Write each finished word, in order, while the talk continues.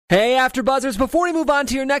Hey, AfterBuzzers, before we move on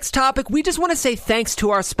to your next topic, we just want to say thanks to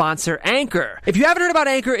our sponsor, Anchor. If you haven't heard about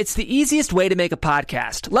Anchor, it's the easiest way to make a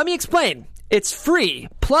podcast. Let me explain. It's free.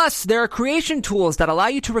 Plus, there are creation tools that allow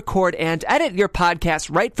you to record and edit your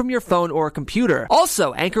podcast right from your phone or computer.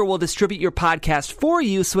 Also, Anchor will distribute your podcast for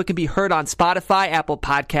you so it can be heard on Spotify, Apple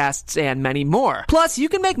Podcasts, and many more. Plus, you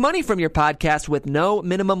can make money from your podcast with no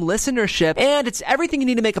minimum listenership, and it's everything you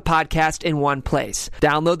need to make a podcast in one place.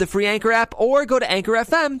 Download the free Anchor app or go to Anchor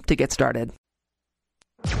FM to get started.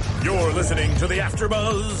 You're listening to the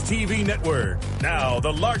AfterBuzz TV Network, now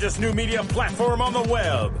the largest new media platform on the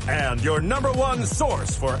web, and your number one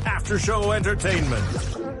source for after-show entertainment.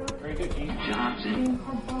 Very good, Keith Johnson.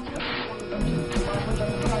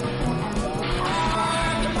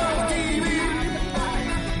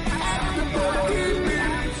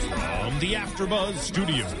 The AfterBuzz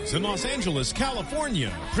Studios in Los Angeles,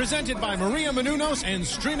 California. Presented by Maria Menounos and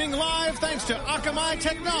streaming live thanks to Akamai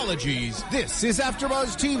Technologies. This is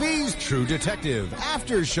AfterBuzz TV's True Detective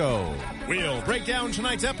After Show. We'll break down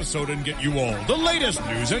tonight's episode and get you all the latest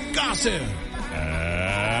news and gossip.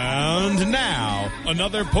 And now,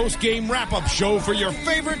 another post-game wrap-up show for your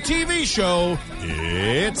favorite TV show.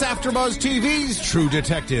 It's AfterBuzz TV's True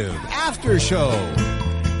Detective After Show.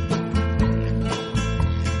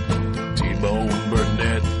 T-Bone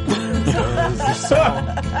Burnett does the song.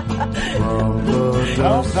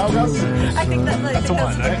 I think that's the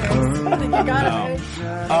one, right? I think you got it.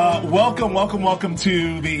 Welcome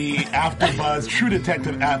to the AfterBuzz True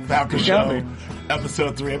Detective After Show,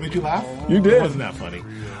 episode 3. I made you laugh? You did. Wasn't that funny?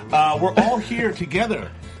 We're all here together.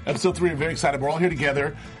 Episode 3, I'm very excited. We're all here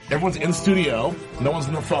together. Everyone's in studio. No one's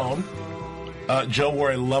on their phone. Joe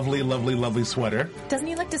wore a lovely sweater. Doesn't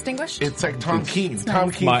he look distinguished? It's like Tom Keene. Nice. Tom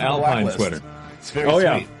Keene. My from the Alpine Blacklist. sweater. It's very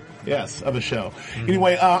sweet. Yes, of the show.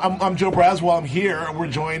 Anyway, I'm Joe Braswell. I'm here. We're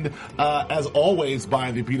joined, as always,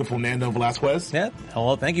 by the beautiful Nando Velasquez. Yeah.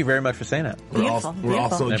 Hello. Thank you very much for saying that. We're also I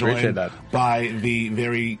appreciate joined that. by the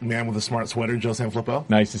very man with the smart sweater, Joe Sanfilippo,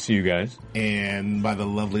 Nice to see you guys. and by the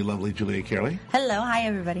lovely Julia Carey. Hello, hi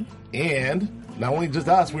everybody. And not only just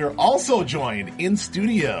us, we are also joined in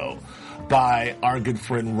studio by our good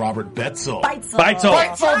friend Robert Betzel. Beitzel.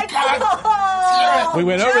 God. We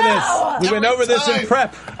went over this. We went over this in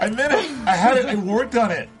prep. I meant it. I had it. I worked on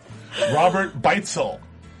it. Robert Beitzel.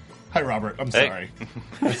 Hi, Robert. I'm sorry.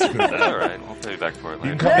 I screwed up. All right, I'll pay you back for it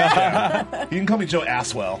You later. can call me Joe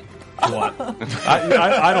Asswell if you want.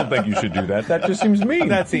 I don't think you should do that. That just seems mean.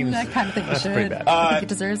 I kind of think you should. pretty bad. I think it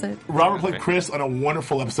deserves it. Robert played Chris on a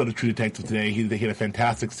wonderful episode of True Detective today. He had a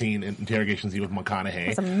fantastic scene in interrogation scene with McConaughey.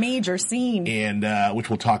 It's a major scene. And which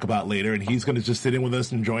we'll talk about later. And he's going to just sit in with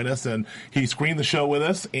us and join us. And he screened the show with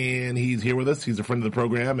us, and he's here with us. He's a friend of the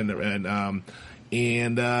program, and he's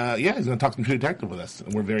going to talk some True Detective with us,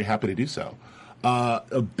 and we're very happy to do so.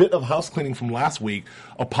 A bit of house cleaning from last week.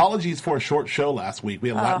 Apologies for a short show last week. We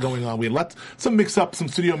had a lot going on. We had some mix-ups, some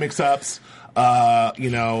studio mix-ups. We had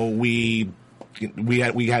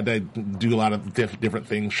to do a lot of different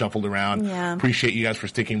things shuffled around. Yeah. Appreciate you guys for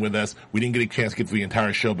sticking with us. We didn't get a chance to get through the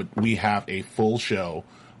entire show, but we have a full show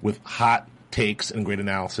with hot takes and great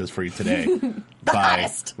analysis for you today by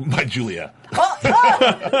Julia. Don't do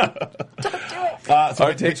it.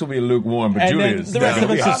 Our takes will be lukewarm, but And Julia's. then the rest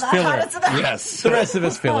of us is filler. Yes. The rest of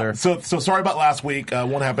us filler. So sorry about last week.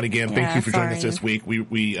 Won't happen again. Thank Yeah, you for joining us sorry. this week.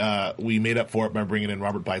 We made up for it by bringing in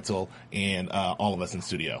Robert Beitzel and all of us in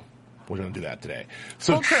studio. We're going to do that today.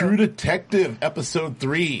 So Okay. True Detective episode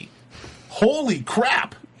 3. Holy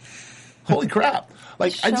crap! Like,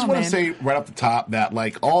 I just Show, want to man. say right off the top that I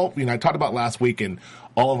talked about last week, and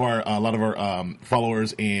a lot of our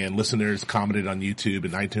followers and listeners commented on YouTube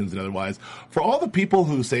and iTunes and otherwise. For all the people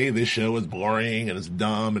who say this show is boring and it's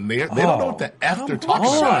dumb and they don't know what the F they're talking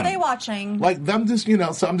What show about. are they watching? Like them just,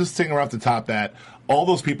 so I'm just saying right off the top that all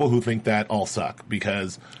those people who think that all suck,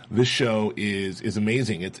 because this show is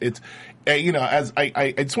amazing. It's as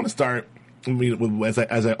I just want to start,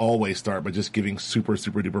 as I always start, by just giving super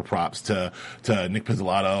duper props to Nick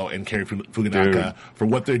Pizzolatto and Cary Fukunaga for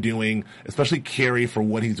what they're doing, especially Cary for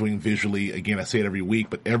what he's doing visually. Again, I say it every week,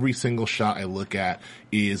 but every single shot I look at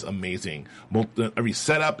is amazing. Every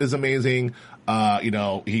setup is amazing.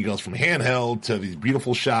 He goes from handheld to these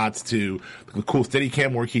beautiful shots to the cool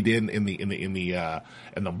Steadicam work he did in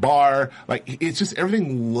the bar. Like, it's just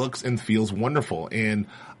everything looks and feels wonderful, and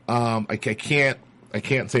I can't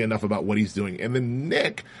say enough about what he's doing. And then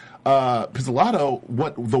Nick Pizzolatto,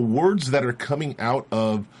 what the words that are coming out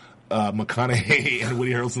of McConaughey and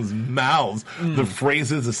Woody Harrelson's mouths, the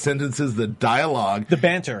phrases, the sentences, the dialogue, The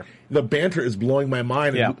banter. the banter is blowing my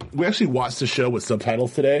mind. Yeah. And we actually watched the show with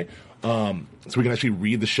subtitles today, so we can actually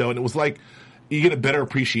read the show. And it was like, you get a better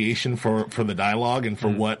appreciation for the dialogue and for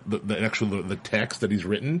what the text that he's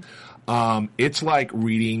written. It's like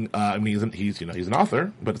reading. I mean, he's an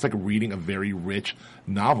author, but it's like reading a very rich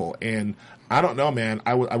novel. And I don't know, man.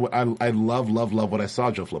 I love what I saw,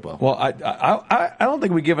 Joe Flippo. Well, I don't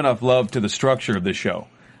think we give enough love to the structure of this show.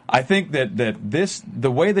 I think that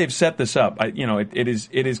the way they've set this up, it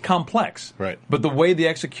is complex. Right. But the way the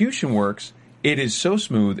execution works, it is so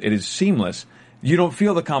smooth, it is seamless. You don't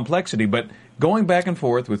feel the complexity, but going back and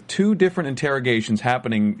forth with two different interrogations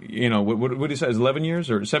happening, what do you say, is 11 years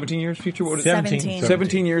or 17 years future? What is 17.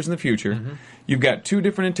 17 years in the future. Mm-hmm. You've got two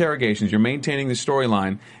different interrogations. You're maintaining the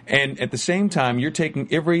storyline, and at the same time, you're taking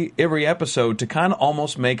every episode to kind of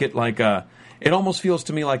almost make it like it almost feels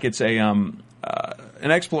to me like it's an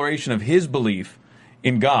exploration of his belief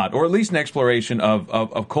in God, or at least an exploration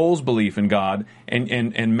of Cole's belief in God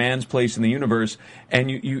and man's place in the universe, and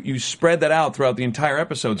you spread that out throughout the entire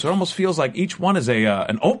episode. So it almost feels like each one is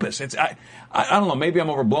an opus. It's I don't know. Maybe I'm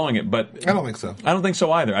overblowing it, but I don't think so. I don't think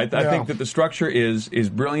so either. I think that the structure is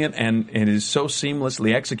brilliant and it is so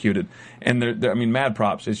seamlessly executed. And I mean, mad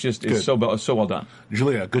props. It's so well done.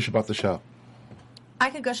 Julia, gush about the show. I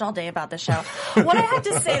could gush all day about the show. What I have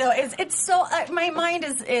to say though is it's so my mind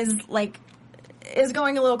is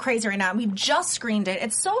going a little crazy right now. We just screened it.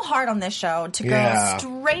 It's so hard on this show to go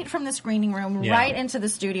straight from the screening room right into the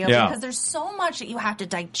studio because there's so much that you have to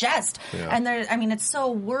digest. Yeah. And it's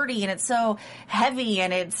so wordy and it's so heavy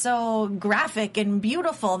and it's so graphic and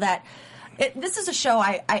beautiful that this is a show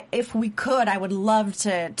I if we could, I would love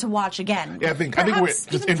to watch again. Yeah, I think we're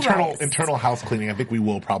just internal house cleaning. I think we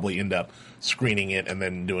will probably end up screening it and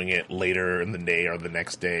then doing it later in the day or the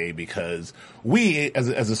next day because we, as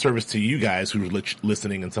a service to you guys who are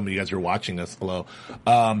listening and some of you guys who are watching us, hello.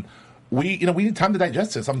 We need time to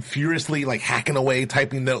digest this. I'm furiously hacking away,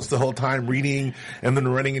 typing notes the whole time, reading, and then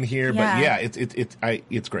running in here. Yeah. But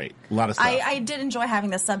it's great. A lot of stuff. I did enjoy having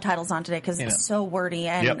the subtitles on today because it's so wordy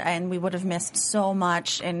and we would have missed so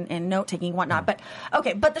much in note taking and whatnot.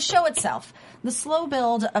 But the show itself, the slow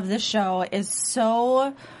build of this show is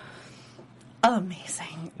so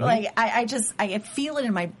amazing. I feel it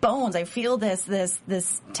in my bones. I feel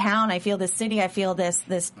this town. I feel this city. I feel this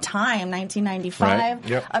time,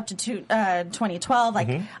 1995 up to 2012.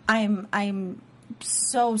 I'm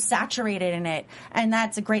so saturated in it, and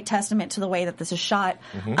that's a great testament to the way that this is shot.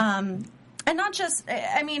 And not just,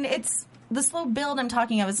 it's the slow build I'm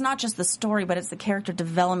talking of. It's not just the story, but it's the character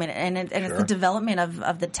development and it's the development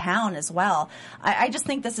of the town as well. I just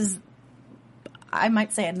think this is, I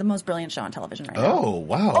might say it, the most brilliant show on television right now. Oh,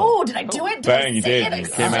 wow. Oh, did I do it? Bang, you did. You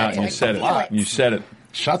came out and you said it. You said it.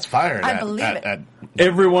 Shots fired. I believe it. At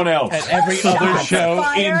everyone else. At every other show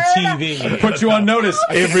in TV. Put you on notice,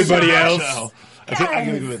 everybody else.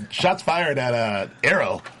 Shots fired at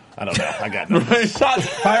Arrow. I don't know. I got no. Shots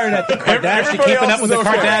fired at the Kardashians. Keeping up with the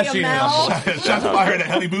Kardashians. Shots fired at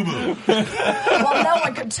Honey Boo Boo. Well, no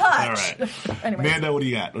one could touch. All right. Anyways. Mando, what do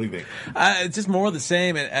you got? What do you think? It's just more of the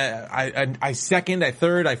same. I second, I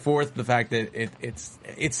third, I fourth the fact that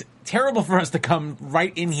it's terrible for us to come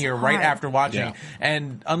right in here right after watching. Yeah.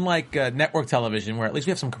 And unlike network television, where at least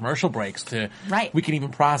we have some commercial breaks we can even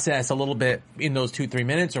process a little bit in those 2-3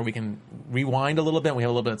 minutes, or we can rewind a little bit. We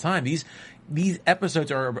have a little bit of time. These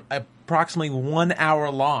episodes are approximately 1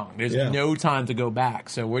 hour long. There's no time to go back.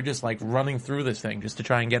 So we're just running through this thing just to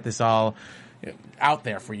try and get this all out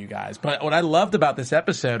there for you guys. But what I loved about this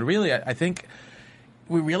episode, really, I think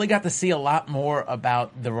we really got to see a lot more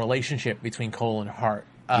about the relationship between Cole and Hart.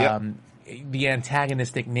 The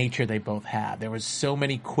antagonistic nature they both have. There was so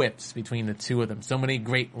many quips between the two of them, so many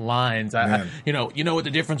great lines. You know what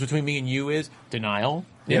the difference between me and you is? Denial.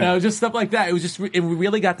 You know, just stuff like that. It was we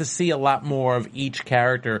really got to see a lot more of each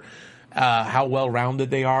character, how well-rounded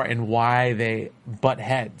they are and why they butt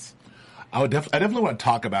heads. I definitely want to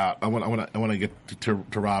talk about. I want to get to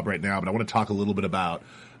Rob right now, but I want to talk a little bit about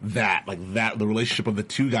the relationship of the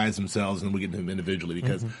two guys themselves, and then we get to them individually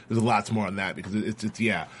because there's lots more on that because it's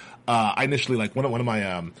I initially one of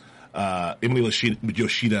my Emily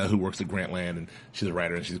Yoshida, who works at Grantland, and she's a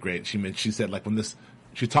writer and she's great. She said when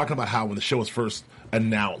she's talking about how when the show was first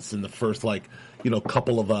announced and the first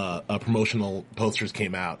couple of promotional posters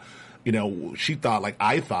came out. She thought,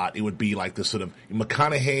 I thought it would be this sort of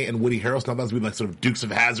McConaughey and Woody Harrelson. I thought it would be sort of Dukes of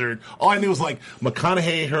Hazzard. All I knew was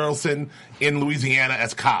McConaughey, Harrelson in Louisiana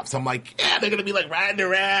as cops. I'm they're going to be riding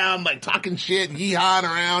around, talking shit, yeehawing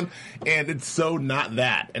around. And it's so not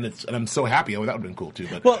that. And I'm so happy. That would have been cool too.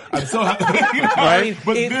 But I'm so happy. Right?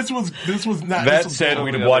 But this was not. That said,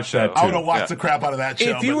 we'd have watched that too. I would have watched the crap out of that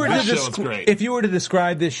show. If you were to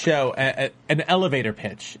describe this show an elevator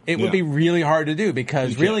pitch, it would be really hard to do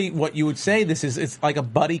because really what what you would say. It's like a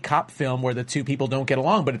buddy cop film where the two people don't get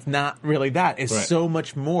along, but it's not really that. It's so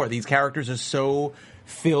much more. These characters are so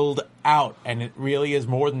filled out, and it really is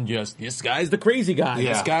more than just, this guy's the crazy guy,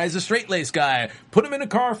 this guy's the straight-laced guy, put him in a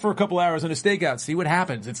car for a couple hours on a stakeout, see what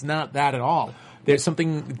happens. It's not that at all. There's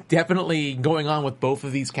something definitely going on with both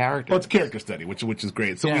of these characters. Well, it's a character study, which is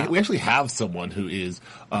great. So we actually have someone who is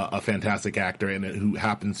a fantastic actor and who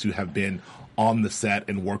happens to have been on the set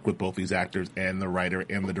and worked with both these actors and the writer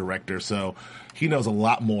and the director. So he knows a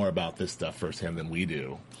lot more about this stuff firsthand than we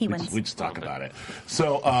do. He wins. We just talk about it.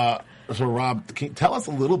 So Rob, can you tell us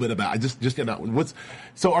a little bit about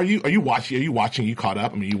are you watching? You caught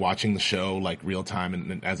up? I mean, are you watching the show like real time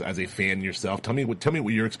and as a fan yourself? Tell me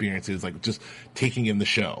what your experience is like, just taking in the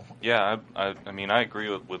show. Yeah, I mean, I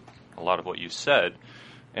agree with a lot of what you said,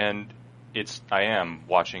 and I am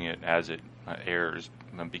watching it as it airs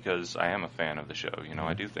because I am a fan of the show. You know,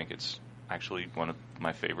 I do think it's actually one of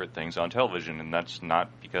my favorite things on television, and that's not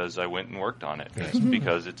because I went and worked on it. It's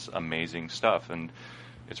because it's amazing stuff, and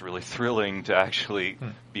it's really thrilling to actually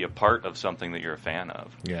be a part of something that you're a fan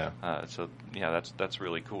of. Yeah. So that's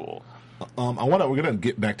really cool. We're going to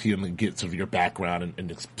get back to you and get sort of your background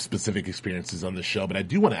and specific experiences on the show, but I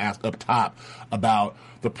do want to ask up top about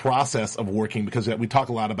the process of working, because we talk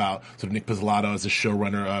a lot about sort of Nick Pizzolatto as a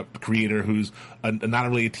showrunner, creator who's not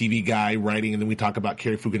really a TV guy writing, and then we talk about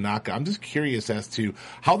Cary Fukunaga. I'm just curious as to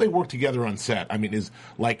how they work together on set. I mean,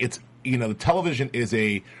 the television is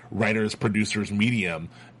a writer's, producer's medium,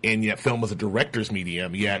 and yet film is a director's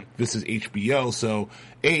medium, yet this is HBO. So,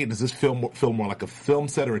 does this feel more like a film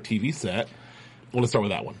set or a TV set? Well, let's start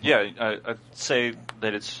with that one. Yeah, I'd say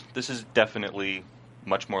that this is definitely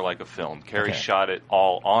much more like a film. Cary shot it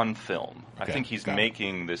all on film. I think he's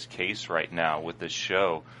making this case right now with this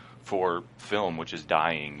show for film, which is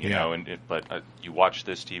dying, you know. But you watch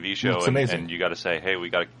this TV show, and you got to say, hey, we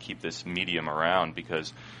got to keep this medium around,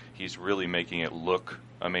 because he's really making it look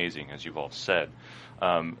amazing, as you've all said.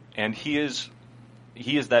 And he is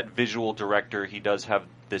that visual director. He does have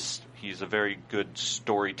this. He's a very good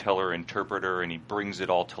storyteller, interpreter, and he brings it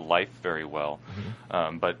all to life very well.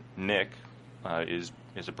 But Nick is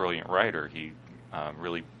a brilliant writer. He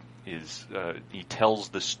really is. He tells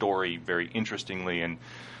the story very interestingly, and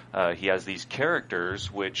he has these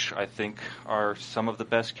characters, which I think are some of the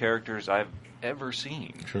best characters I've ever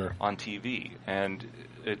seen on TV, and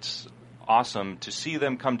it's awesome to see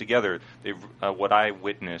them come together. What I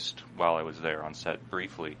witnessed while I was there on set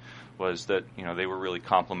briefly was that they were really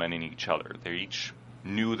complementing each other. They each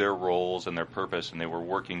knew their roles and their purpose, and they were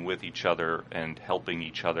working with each other and helping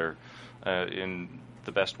each other in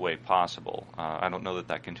the best way possible. I don't know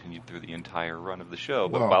that continued through the entire run of the show,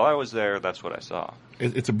 but while I was there, that's what I saw.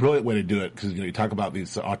 It's a brilliant way to do it, because you talk about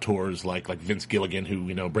these auteurs like Vince Gilligan,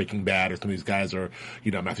 who Breaking Bad, or some of these guys, or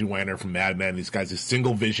Matthew Weiner from Mad Men. These guys, this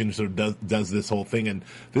single vision sort of does this whole thing, and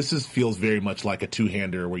this feels very much like a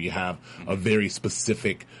two-hander where you have a very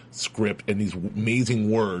specific script and these amazing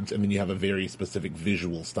words, and then you have a very specific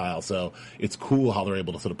visual style. So it's cool how they're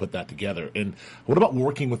able to sort of put that together. And what about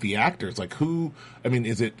working with the actors? Like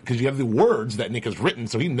is it because you have the words that Nick has written,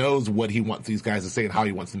 so he knows what he wants these guys to say and how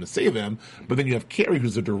he wants them to say them, but then you have Cary,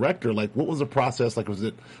 who's the director. Like, what was the process? Like, was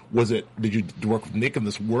it did you work with Nick on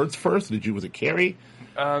this words first? Was it Cary?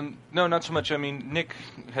 No, not so much. I mean, Nick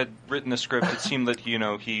had written the script. It seemed that he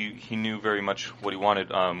knew very much what he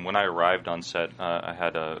wanted. When I arrived on set, I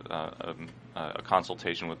had a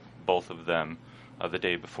consultation with both of them the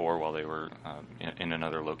day before while they were in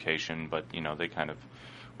another location. But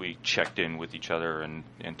we checked in with each other and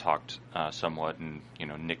talked somewhat, and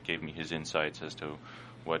Nick gave me his insights as to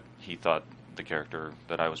what he thought the character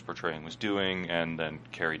that I was portraying was doing, and then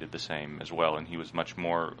Cary did the same as well. And he was much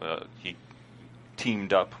more he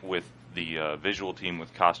teamed up with the visual team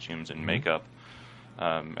with costumes and makeup.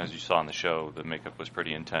 As you saw in the show, the makeup was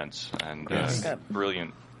pretty intense, and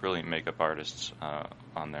brilliant makeup artists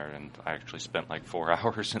on there. And I actually spent like 4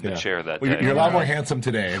 hours in the chair that day. You're a lot more handsome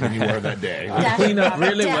today than you were that day. Clean up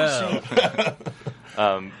really well.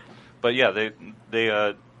 But yeah,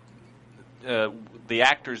 the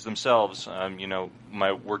actors themselves,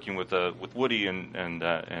 my working with Woody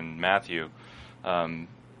and Matthew.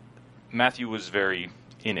 Matthew was very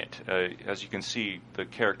in it. As you can see, the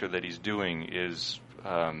character that he's doing is,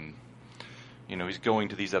 he's going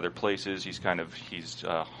to these other places. He's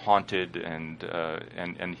haunted,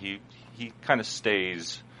 and he kind of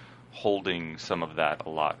stays holding some of that a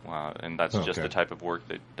lot, and that's just the type of work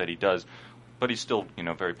that he does. But he's still,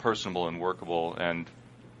 very personable and workable. And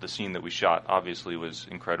the scene that we shot obviously was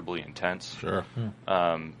incredibly intense. Sure.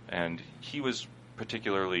 And he was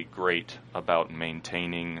particularly great about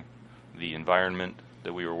maintaining the environment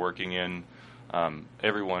that we were working in.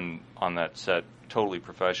 Everyone on that set totally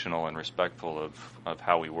professional and respectful of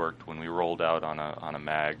how we worked. When we rolled out on a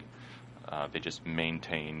mag, they just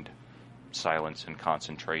maintained silence and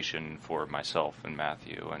concentration for myself and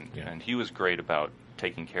Matthew, and he was great about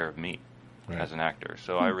taking care of me as an actor.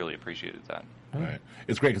 So I really appreciated that. Right,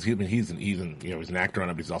 it's great because he's an actor on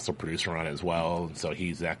it, but he's also a producer on it as well, and so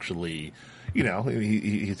he's actually,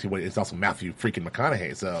 he's also Matthew freaking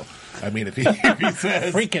McConaughey. So I mean, if he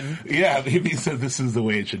says freaking, if he says this is the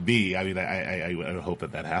way it should be, I mean, I hope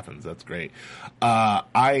that happens. That's great.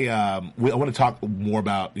 I want to talk more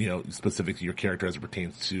about specific to your character as it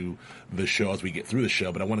pertains to the show as we get through the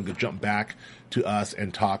show, but I want to jump back to us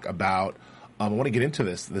and talk about. I want to get into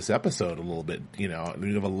this episode a little bit. We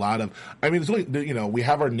have a lot of. I mean, it's really, we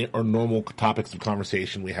have our normal topics of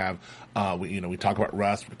conversation. We have, we talk about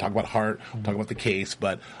Rust, we talk about Hart, we talk about the case.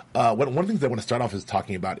 But one of the things I want to start off is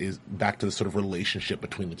talking about is back to the sort of relationship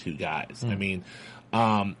between the two guys. I mean,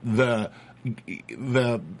 the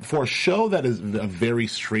for a show that is a very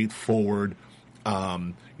straightforward,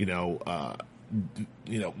 kind of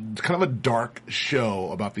a dark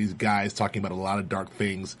show about these guys talking about a lot of dark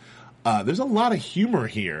things. There's a lot of humor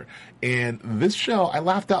here, and this show, I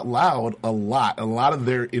laughed out loud a lot. A lot of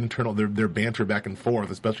their internal, their banter back and forth,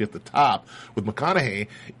 especially at the top with McConaughey,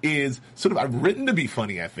 is sort of written to be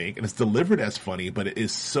funny, I think, and it's delivered as funny, but it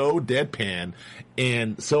is so deadpan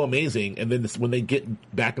and so amazing. And then when they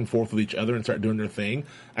get back and forth with each other and start doing their thing,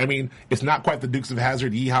 I mean, it's not quite the Dukes of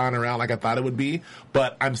Hazzard yeehawing around like I thought it would be,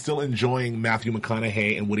 but I'm still enjoying Matthew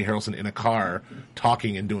McConaughey and Woody Harrelson in a car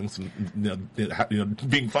talking and doing some,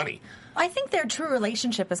 being funny. I think their true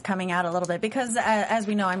relationship is coming out a little bit because, as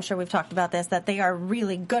we know, I'm sure we've talked about this, that they are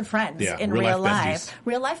really good friends in real life.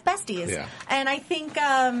 Real life besties. Yeah. And I think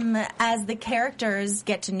as the characters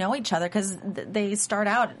get to know each other, because they start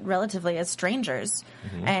out relatively as strangers,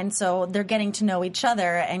 and so they're getting to know each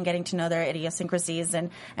other and getting to know their idiosyncrasies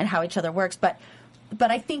and how each other works. But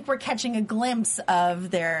I think we're catching a glimpse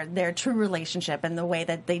of their true relationship and the way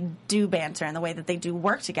that they do banter and the way that they do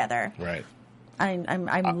work together. Right.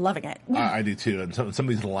 I'm loving it. I do too, and some of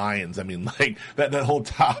these lines. I mean, like that whole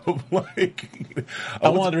top of like. I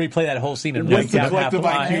wanted to replay that whole scene and break down half the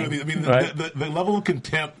line. I mean, the level of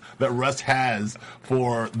contempt that Russ has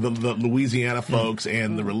for the Louisiana folks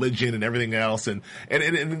and the religion and everything else, and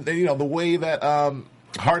the way that.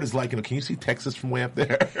 Hart is like, can you see Texas from way up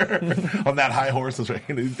there on that high horse? That's right.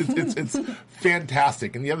 It's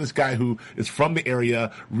fantastic. And you have this guy who is from the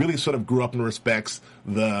area, really sort of grew up and respects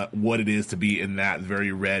what it is to be in that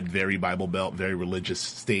very red, very Bible Belt, very religious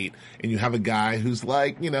state. And you have a guy who's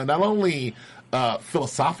like, not only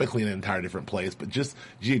philosophically in an entire different place, but just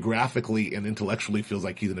geographically and intellectually feels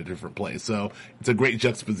like he's in a different place. So it's a great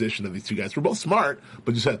juxtaposition of these two guys. We're both smart,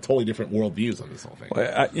 but just have totally different worldviews on this whole thing.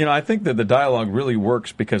 Well, I think that the dialogue really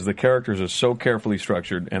works because the characters are so carefully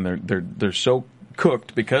structured and they're so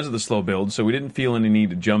cooked because of the slow build, so we didn't feel any need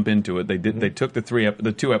to jump into it. They did. They took the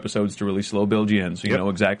 2 episodes to really slow build you in, so you know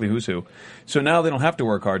exactly who's who. So now they don't have to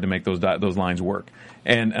work hard to make those lines work,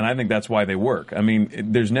 and I think that's why they work. I mean,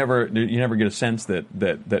 you never get a sense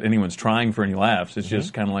that anyone's trying for any laughs. It's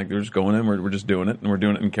just kind of like they're just going in. We're just doing it, and we're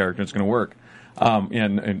doing it in character. It's going to work.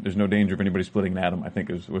 And there's no danger of anybody splitting an atom, I think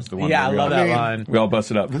was the one. Yeah, I love that line. We all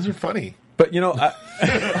busted up. Those are funny. But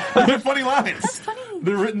they're funny lines. That's funny.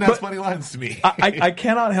 They're written as funny lines to me. I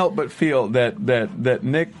cannot help but feel that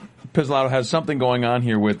Nick Pizzolatto has something going on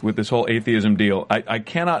here with this whole atheism deal. I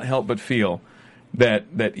cannot help but feel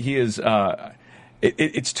that he is.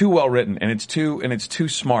 It's too well written, and it's too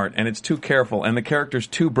smart, and it's too careful, and the character's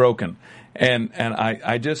too broken, and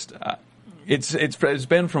I just it's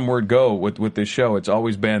been from word go with this show. It's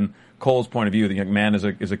always been Cole's point of view that man is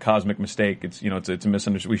a cosmic mistake. It's a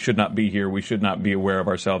misunderstanding. We should not be here. We should not be aware of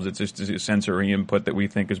ourselves. It's just a sensory input that we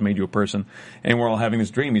think has made you a person. And we're all having this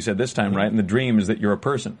dream. He said this time, right? And the dream is that you're a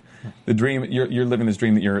person. The dream you're living this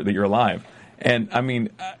dream that you're alive. And I mean,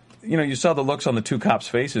 you saw the looks on the 2 cops'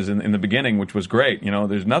 faces in the beginning, which was great.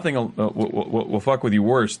 There's nothing will fuck with you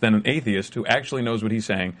worse than an atheist who actually knows what he's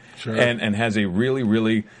saying and has a really,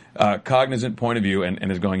 really cognizant point of view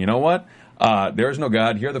and is going, you know what? There is no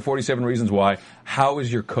God. Here are the 47 reasons why. How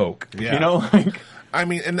is your Coke? Yeah. I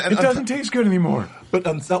mean, and it doesn't taste good anymore. But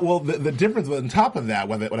the difference on top of that,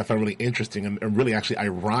 what I found really interesting and really actually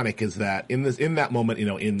ironic is that in that moment,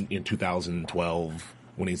 in 2012.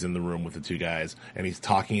 when he's in the room with the two guys, and he's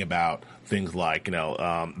talking about things like,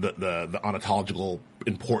 the ontological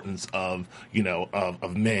importance of,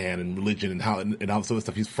 of man and religion and all this other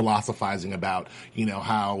stuff. He's philosophizing about,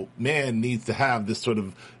 how man needs to have this sort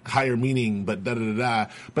of higher meaning, but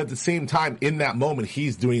da-da-da-da. But at the same time, in that moment,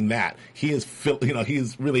 he's doing that. He is,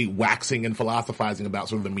 he's really waxing and philosophizing about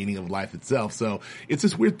sort of the meaning of life itself. So it's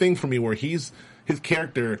this weird thing for me where his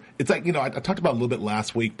character, it's like, I talked about it a little bit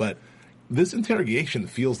last week, but this interrogation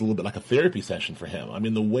feels a little bit like a therapy session for him. I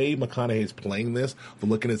mean, the way McConaughey is playing this, the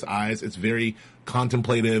look in his eyes, it's very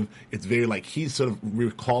contemplative. It's very like he's sort of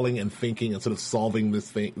recalling and thinking and sort of solving these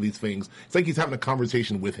things. It's like he's having a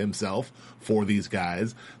conversation with himself for these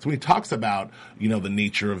guys. So when he talks about, the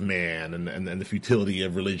nature of man and the futility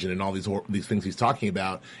of religion and all these things he's talking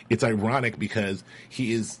about, it's ironic because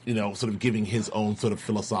he is, sort of giving his own sort of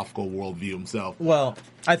philosophical worldview himself. Well,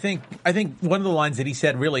 I think one of the lines that he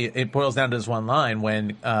said, really, it boils down to this one line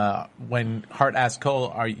when Hart asks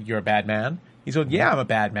Cole, "You're a bad man?" He said, "Yeah, I'm a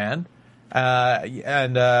bad man."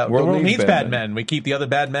 The world needs bad men. We keep the other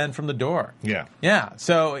bad men from the door. Yeah. Yeah.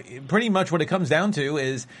 So pretty much what it comes down to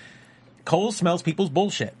is Cole smells people's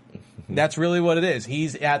bullshit. That's really what it is.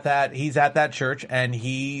 He's at that church and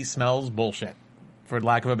he smells bullshit. For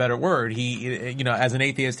lack of a better word, he, as an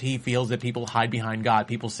atheist, he feels that people hide behind God.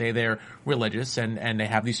 People say they're religious and they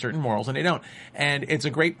have these certain morals and they don't. And it's a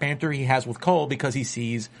great banter he has with Cole because he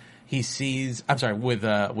sees, with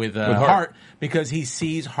Hart, because he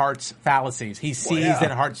sees Hart's fallacies. He sees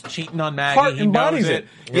that Hart's cheating on Maggie. Hart he embodies knows it.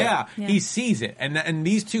 Yeah. He sees it. And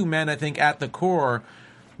these two men, I think, at the core,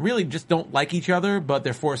 really just don't like each other, but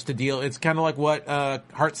they're forced to deal. It's kind of like what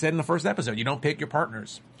Hart said in the first episode. You don't pick your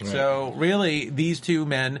partners. Right. So really, these two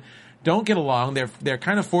men don't get along. They're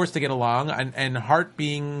kind of forced to get along. And Hart,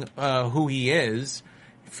 being who he is,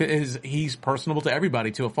 he's personable to everybody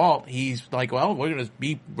to a fault. He's like, well, we're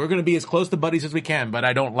gonna be as close to buddies as we can, but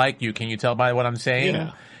I don't like you. Can you tell by what I'm saying?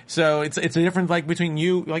 Yeah. So it's a difference, like between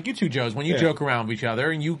you two Joes, when you joke around with each other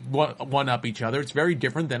and you one up each other. It's very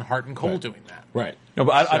different than Hart and Cole doing that. Right. No,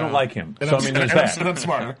 but I don't like him. So I mean, there's that. And I'm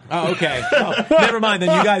smarter. Oh, okay. Oh, never mind.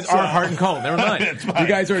 Then you guys are Hart and Cole. Never mind. You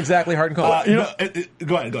guys are exactly Hart and Cole.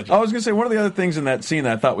 Go ahead. I was going to say one of the other things in that scene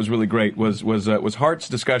that I thought was really great was Hart's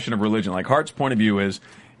discussion of religion. Like Hart's point of view is,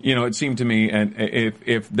 it seemed to me, and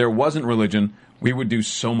if there wasn't religion, we would do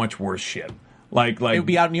so much worse shit. Like it would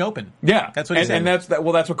be out in the open. Yeah, that's what he said. And that's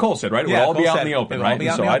what Cole said, right? It would all be out in the open, right?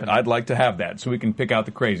 And so I'd like to have that, so we can pick out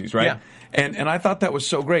the crazies, right? Yeah. And I thought that was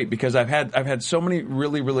so great because I've had so many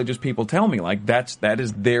really religious people tell me like that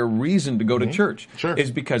is their reason to go to church. Sure. Is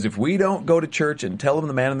because if we don't go to church and tell them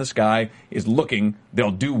the man in the sky is looking, they'll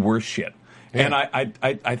do worse shit. Yeah. And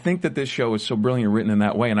I think that this show is so brilliantly written in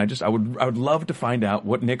that way, and I would love to find out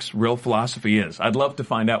what Nick's real philosophy is. I'd love to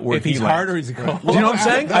find out where if he's hard or he's cold. Do you know what I'm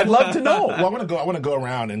saying? I'd love to know. Well, I want to go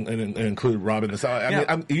around and include Rob in this.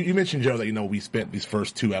 I mean, you mentioned, Joe, that we spent these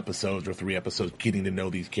first 2 episodes or 3 episodes getting to know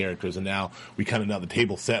these characters, and now we kind of know the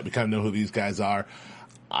table set. We kind of know who these guys are.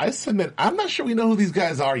 I submit, I'm not sure we know who these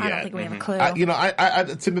guys are yet. I don't think we have a clue.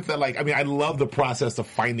 I submit that, I love the process of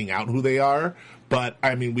finding out who they are, but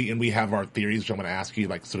I mean, we have our theories, which I'm going to ask you,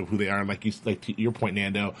 like, sort of who they are. And like to your point,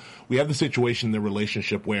 Nando, we have the situation in the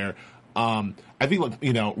relationship where, I think,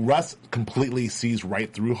 Russ completely sees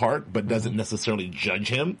right through Hart, but doesn't necessarily judge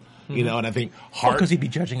him. And I think Hart, because he'd be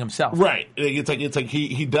judging himself, right? It's like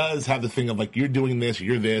he does have the thing of like, you're doing this,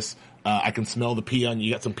 you're this. I can smell the pee on you.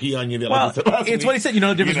 You got some pee on you. It's what he said. The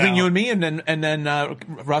difference between you and me, and then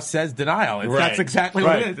Russ says denial. That's exactly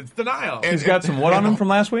what it is. It's denial. He's got some what on him from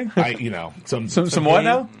last week? Some what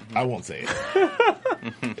now? I won't say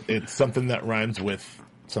it. It's something that rhymes with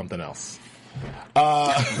something else.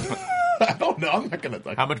 I don't know. I'm not going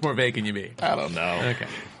to. How much more vague can you be? I don't know. Okay.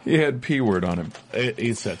 He had P word on him.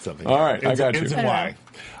 He said something. All right, I got you. It's why.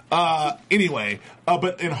 Anyway,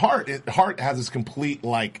 but in Hart has this complete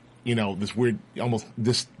this weird almost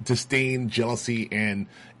disdain, jealousy,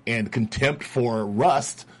 and contempt for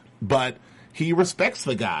Rust, but he respects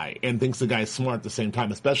the guy and thinks the guy is smart at the same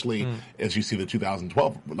time, especially as you see the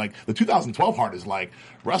 2012. Like, the 2012 Hart is like,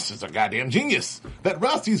 Russ is a goddamn genius. That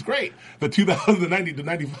Russ, he's great. The 2090 to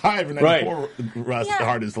 95 and 94 Russ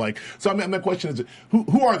Hart is like, so I mean, my question is,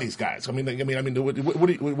 who are these guys? I mean,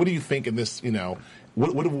 what do you think in this,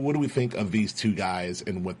 what do we think of these two guys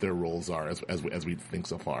and what their roles are as we think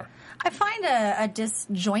so far? I find a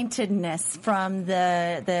disjointedness from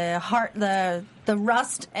the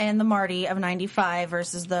Rust and the Marty of 95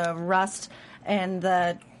 versus the Rust and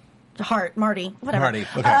the Hart, Marty, whatever,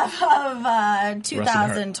 of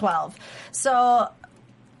 2012. So,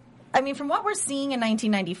 I mean, from what we're seeing in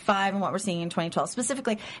 1995 and what we're seeing in 2012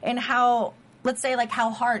 specifically, and how let's say like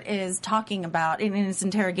how Hart is talking about in his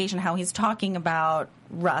interrogation, how he's talking about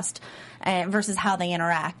Rust versus how they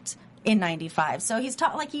interact in 95. So he's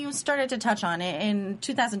like you started to touch on it in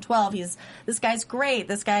 2012. This guy's great.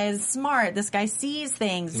 This guy is smart. This guy sees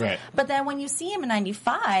things. Right. But then when you see him in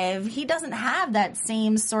 95, he doesn't have that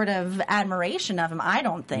same sort of admiration of him. I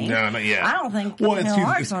don't think. No, I don't think.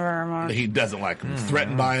 He doesn't like him.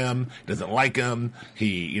 Threatened by him. Doesn't like him.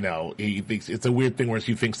 He thinks it's a weird thing where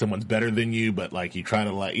you think someone's better than you, but like you try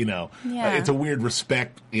to it's a weird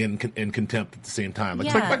respect and contempt at the same time.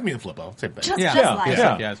 Like me and Flippo, same thing.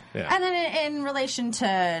 Just And then in relation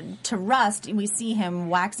to Rust, we see him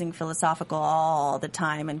waxing philosophical all the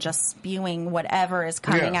time and just spewing whatever is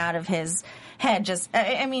coming out of his head.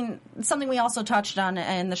 Something we also touched on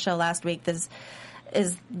in the show last week is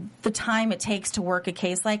the time it takes to work a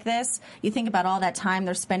case like this. You think about all that time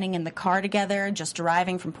they're spending in the car together, just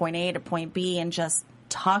driving from point A to point B and just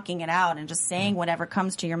talking it out and just saying whatever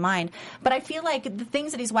comes to your mind. But I feel like the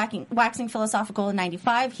things that he's waxing philosophical in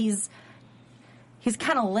 95, he's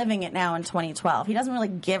kind of living it now in 2012. He doesn't really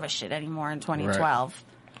give a shit anymore in 2012. Right.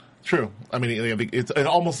 True. I mean, it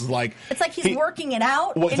almost is like it's like he's working it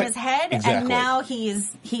out in his head, and now he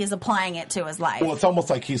is applying it to his life. Well, it's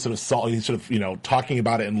almost like he's sort of talking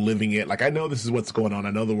about it and living it. Like, I know this is what's going on.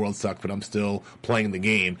 I know the world sucks, but I'm still playing the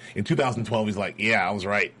game. In 2012, he's like, yeah, I was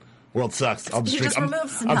right. World sucks. I'm just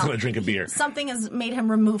going to drink a beer. Something has made him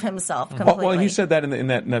remove himself completely. Well, he said that in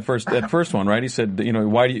that first one, right? He said,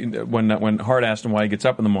 why do you, when Hart asked him why he gets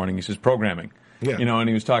up in the morning, he says programming. Yeah. And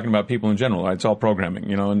he was talking about people in general. Right? It's all programming,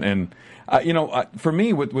 for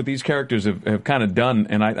me, what these characters have kind of done,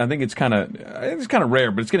 and I think it's kind of rare,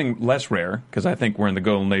 but it's getting less rare because I think we're in the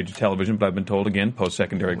golden age of television. But I've been told again,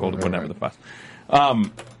 post-secondary golden, whatever the fuss.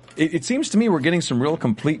 It seems to me we're getting some real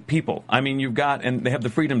complete people. I mean, and they have the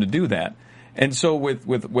freedom to do that. And so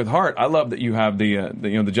with Hart, I love that you have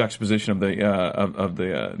the juxtaposition of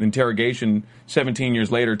the interrogation 17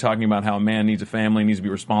 years later, talking about how a man needs a family, needs to be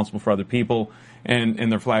responsible for other people,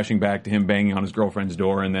 and they're flashing back to him banging on his girlfriend's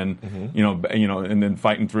door, and then and then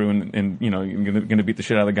fighting through, and going to beat the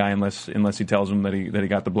shit out of the guy unless he tells him that he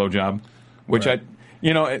got the blowjob, which right.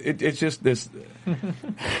 It's just this. You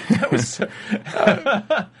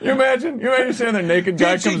imagine saying their naked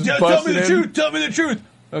guy comes busting in. Tell me the truth.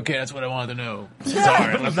 Okay, that's what I wanted to know.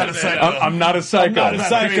 Sorry, I'm not a psycho. I'm not a psycho.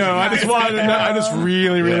 I just wanted to know. I just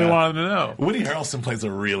really wanted to know. Woody Harrelson plays a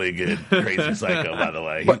really good crazy psycho, by the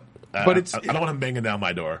way. But I don't want him banging down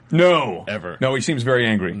my door. No, ever. No, he seems very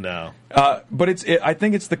angry. No, but I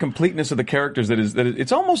think it's the completeness of the characters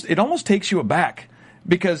it almost takes you aback.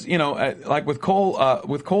 Because like with Cole,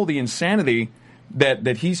 the insanity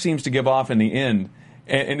that he seems to give off in the end,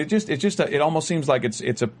 and it almost seems like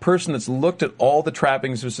it's a person that's looked at all the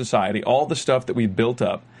trappings of society, all the stuff that we've built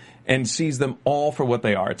up, and sees them all for what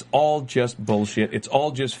they are. It's all just bullshit. It's all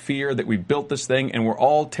just fear that we built this thing, and we're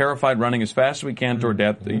all terrified, running as fast as we can toward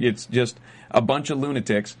death. It's just a bunch of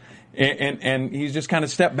lunatics. And he's just kind of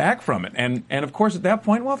stepped back from it, and of course at that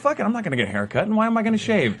point, well, fuck it, I'm not going to get a haircut, and why am I going to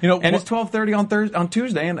shave? And it's 12:30 on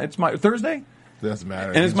Tuesday, and it's my Thursday. Doesn't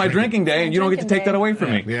matter. And it's my drinking day, and you don't get to take that away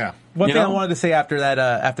from me. Yeah. One thing I wanted to say after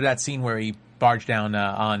that scene where he barged down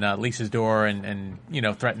on Lisa's door and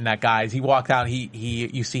threatened that guy. As he walked out,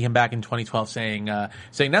 you see him back in 2012 saying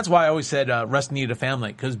that's why I always said Russ needed a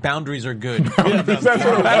family, because boundaries are good.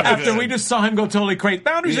 After we just saw him go totally crazy,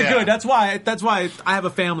 boundaries are good. That's why I have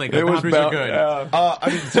a family. Boundaries are good.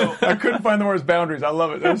 I couldn't find the words boundaries. I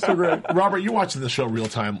love it. That's so great. Robert, you're watching the show real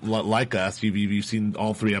time like us. You've seen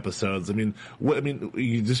all 3 episodes.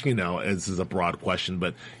 You just this is a broad question,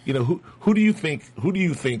 but who do you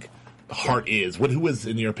think Hart is? Who is,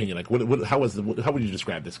 in your opinion, how would you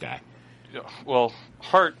describe this guy? Well,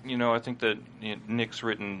 Hart, I think that Nick's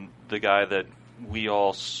written the guy that we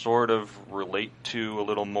all sort of relate to a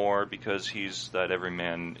little more, because he's that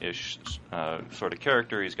everyman-ish sort of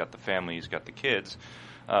character. He's got the family, he's got the kids,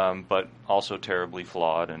 but also terribly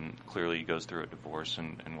flawed, and clearly he goes through a divorce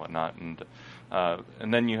and whatnot.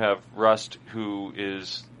 And then you have Rust, who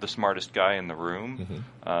is the smartest guy in the room,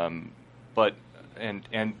 but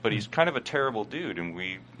he's kind of a terrible dude,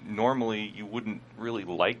 and normally you wouldn't really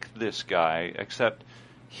like this guy, except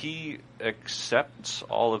he accepts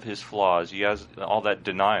all of his flaws. He has all that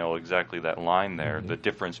denial, exactly that line there, the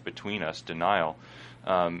difference between us, denial.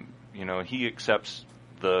 He accepts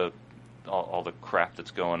all the crap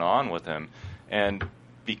that's going on with him, and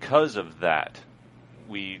because of that,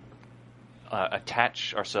 we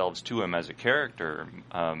attach ourselves to him as a character,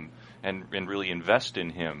 and really invest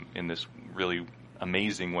in him in this really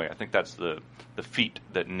amazing way. I think that's the feat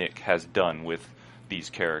that Nick has done with these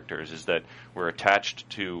characters, is that we're attached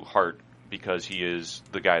to Hart because he is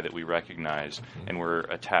the guy that we recognize, and we're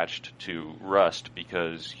attached to Rust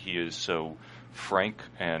because he is so frank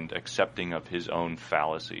and accepting of his own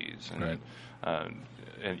fallacies,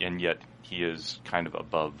 and yet he is kind of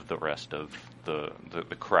above the rest of the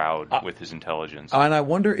crowd with his intelligence. And I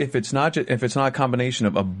wonder if it's not a combination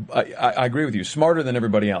of I agree with you, smarter than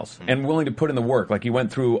everybody else, and willing to put in the work. Like he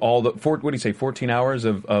went through all the 14 hours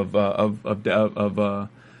of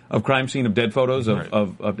crime scene of dead photos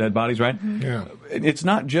of dead bodies, right? Yeah. It's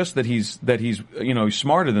not just that he's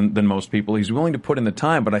smarter than most people. He's willing to put in the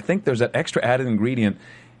time, but I think there's that extra added ingredient.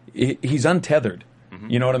 He's untethered.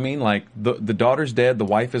 You know what I mean? Like the daughter's dead, the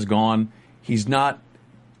wife is gone. He's not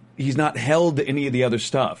held to any of the other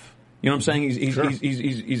stuff. You know what I'm saying?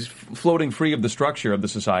 He's floating free of the structure of the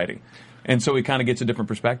society, and so he kind of gets a different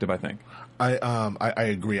perspective, I think. I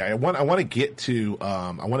agree. I want to get to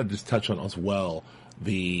I want to just touch on as well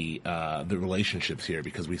the relationships here,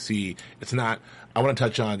 because we see it's not. I want to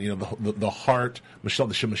touch on the Hart Michelle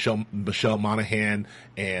Monaghan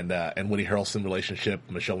and Woody Harrelson relationship,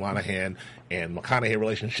 Michelle Monaghan and McConaughey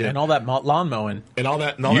relationship, and all that lawn mowing, and all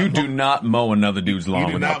that. You do not mow another dude's lawn.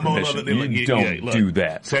 You do not mow another dude. You don't do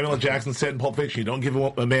that. Samuel L. Jackson said in Pulp Fiction, "You don't give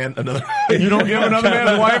a man another. You don't give another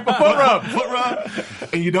man's wife a foot rub,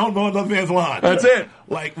 and you don't mow another man's lawn." That's it.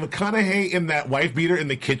 Like McConaughey in that wife beater in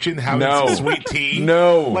the kitchen having some sweet tea.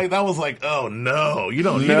 No, like that was like, oh no, you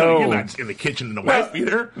don't. You're not in the kitchen in a wife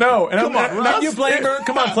beater. No, and come on, Russ. You blame her.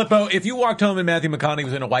 Come on, Flippo. If you walked home and Matthew McConaughey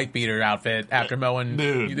was in a wife beater outfit after mowing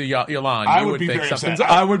your lawn, I you would would be think very something's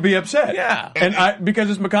upset. up. I would be upset. Yeah, and because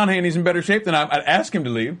it's McConaughey and he's in better shape than I'd ask him to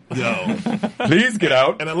leave. No, please get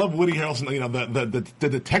out. And I love Woody Harrelson. The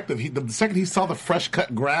detective. The second he saw the fresh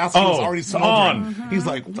cut grass, he was already smoldering. He's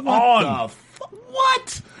like, what?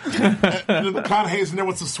 What? McConaughey's in there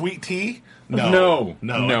with some sweet tea? No,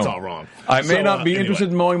 it's all wrong. I may not be interested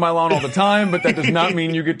in mowing my lawn all the time, but that does not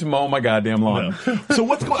mean you get to mow my goddamn lawn. No. So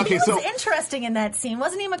what's going on? Okay, He was interesting in that scene.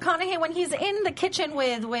 Wasn't he, McConaughey, when he's in the kitchen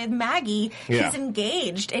with Maggie, he's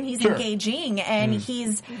engaged and he's engaging and he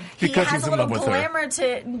has a little glimmer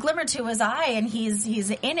to his eye and he's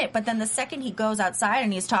in it, but then the second he goes outside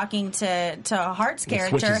and he's talking to Hart's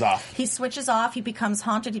character, he switches off, he becomes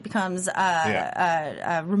haunted, he becomes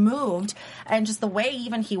removed, and just the way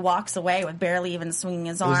even he walks away with barely even swinging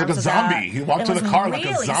his arms. It was like a zombie. He walked to the car like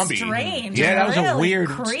a zombie. Strange. Yeah, that was a really weird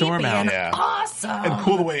creepy storm out. And awesome. And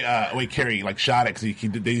cool the way Carrie shot it,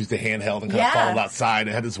 because they used the handheld and kind of followed outside.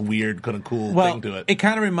 It had this weird kind of cool thing to it. It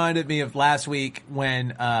kind of reminded me of last week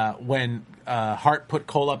when Hart put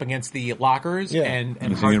Cole up against the lockers and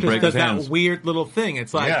Hart just does that weird little thing.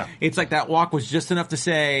 It's like that walk was just enough to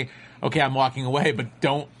say, okay, I'm walking away, but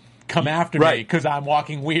don't come after me because I'm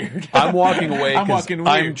walking weird. I'm walking away because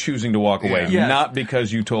I'm choosing to walk away, not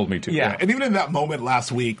because you told me to. Yeah, and even in that moment last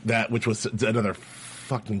week, which was another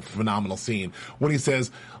fucking phenomenal scene, when he says,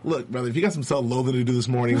 "Look, brother, if you got some self-loathing to do this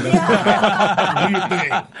morning, that's fine. Do your thing.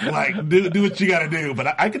 Like, do what you got to do.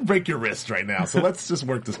 But I can break your wrist right now, so let's just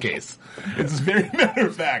work this case." It's very matter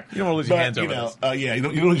of fact. You don't want to lose your hands over this.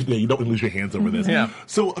 You don't lose your hands over this. Yeah.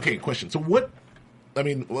 So, okay, question. So what? I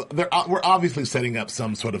mean, we're obviously setting up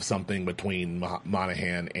some sort of something between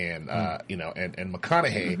Monaghan and and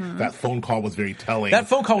McConaughey. Mm-hmm. That phone call was very telling. That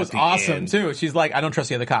phone call was awesome too. She's like, "I don't trust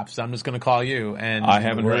the other cops, so I'm just going to call you." And I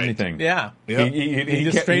haven't heard anything. Yeah, he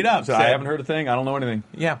just straight up said, I haven't heard a thing. I don't know anything.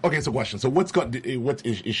 Yeah. Okay, so question. So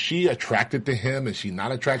is she attracted to him? Is she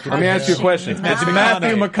not attracted to him? Let me ask you a question. It's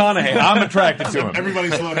Matthew McConaughey. I'm attracted to him. Everybody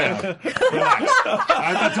slow down. Relax.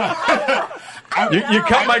 You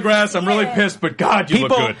cut my grass. I'm really pissed, but God, you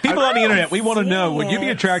look good. People on the internet, we want to know: would you be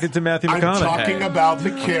attracted to Matthew McConaughey? I'm talking about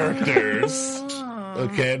the characters.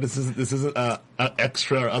 Okay, this isn't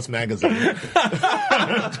Extra or Us magazine.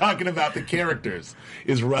 I'm talking about the characters.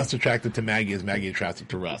 Is Russ attracted to Maggie? Is Maggie attracted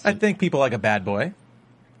to Russ? I think people like a bad boy,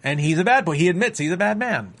 and he's a bad boy. He admits he's a bad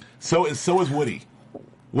man. So is Woody.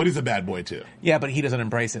 Woody's a bad boy too. Yeah, but he doesn't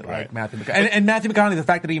embrace it like Matthew McConaughey. And Matthew McConaughey, the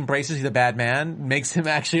fact that he embraces he's a bad man makes him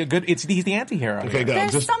actually he's the anti-hero. Okay, go.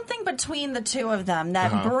 There's something between the two of them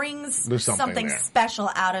that brings something special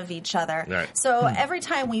out of each other. Right. So every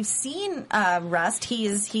time we've seen Rust,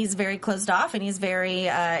 he's very closed off and he's very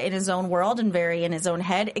in his own world and very in his own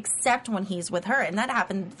head, except when he's with her. And that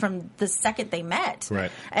happened from the second they met.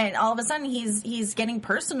 Right. And all of a sudden he's getting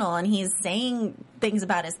personal and he's saying things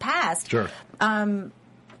about his past. Sure.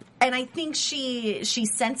 And I think she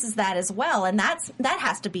senses that as well, and that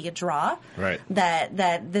has to be a draw. Right.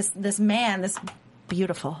 That this man, this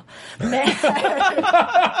beautiful man. Sorry,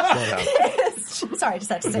 I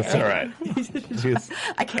just had to say it. It's all right.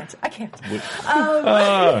 I can't.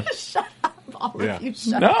 Shut up. all of you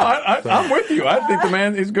shut No, up. I'm with you. I think the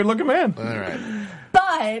man is a good-looking man. All right.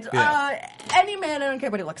 But any man, I don't care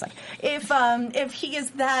what he looks like. If he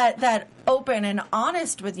is that open and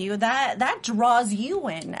honest with you, that draws you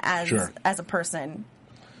in as a person.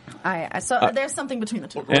 So there's something between the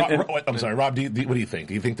two. I'm sorry, Rob. What do you think?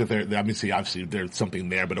 Do you think that obviously there's something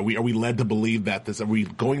there, but are we led to believe that are we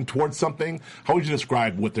going towards something? How would you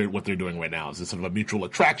describe what they're doing right now? Is this sort of a mutual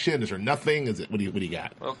attraction? Is there nothing? Is it what do you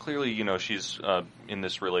got? Well, clearly, she's in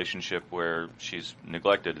this relationship where she's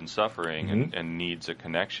neglected and suffering and needs a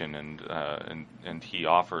connection, and he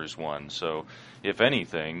offers one. So, if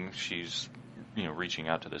anything, she's reaching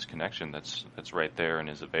out to this connection that's right there and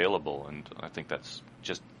is available, and I think that's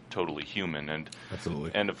just totally human. And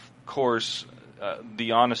absolutely, and of course,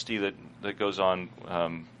 the honesty that goes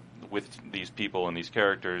on with these people and these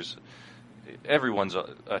characters. Everyone's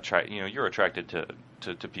you're attracted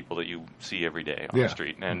to people that you see every day on the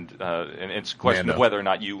street, and it's a question of whether or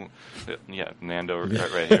not you, Nando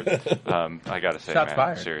right here. I gotta say, shots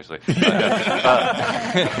fired. Seriously.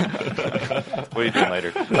 What are you doing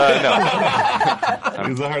later? No,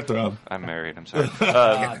 he's a heartthrob. I'm married. I'm sorry.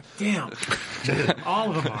 Damn,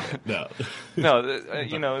 all of them are. No,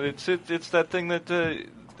 it's that thing that.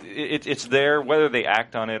 It's there. Whether they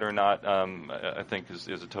act on it or not, I think is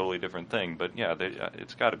a totally different thing. But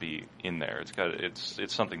it's got to be in there.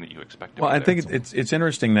 It's something that you expect. Well, I think it's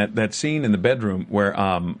interesting that scene in the bedroom where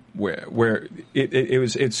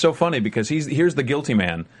it's so funny because here's the guilty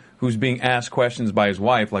man who's being asked questions by his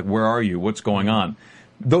wife like, "Where are you? What's going on?"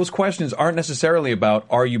 Those questions aren't necessarily about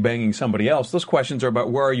are you banging somebody else. Those questions are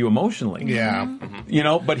about where are you emotionally. Yeah,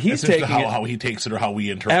 but he's taking how he takes it or how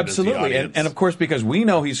we interpret it. Absolutely, and of course because we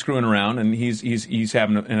know he's screwing around and he's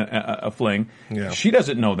having a fling. Yeah. She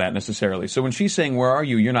doesn't know that necessarily. So when she's saying where are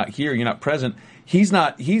you? You're not here. You're not present. He's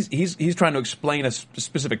not. He's trying to explain a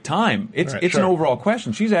specific time. It's an overall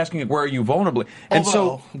question. She's asking where are you vulnerably. And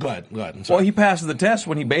so go ahead. I'm sorry. Well, he passes the test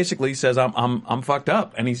when he basically says I'm fucked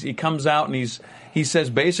up, and he comes out and he says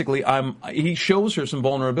basically he shows her some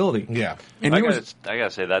vulnerability. Yeah, and I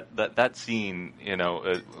gotta say that scene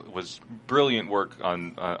was brilliant work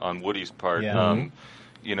on Woody's part. Yeah.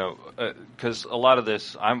 Because a lot of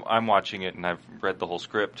this I'm watching it and I've read the whole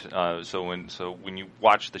script. So when you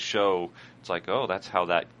watch the show, it's like, oh, that's how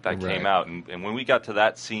that came out. And when we got to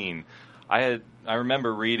that scene, I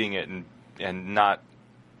remember reading it and not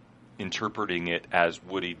interpreting it as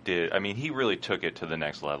Woody did. I mean, he really took it to the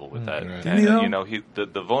next level with that. Right. And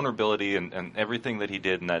the vulnerability and everything that he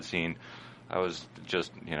did in that scene, I was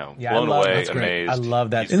just blown away, amazed. I love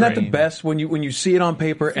that. Isn't that the best when you see it on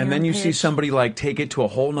paper and then you see somebody like take it to a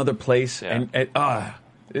whole nother place and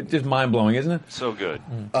it's just mind blowing, isn't it? So good.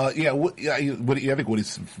 I think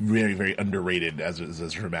Woody's very, very underrated as a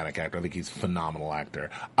dramatic actor. I think he's a phenomenal actor.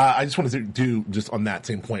 I just wanted to do just on that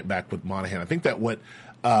same point back with Monahan. I think that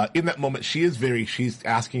in that moment, she's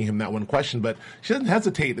asking him that one question, but she doesn't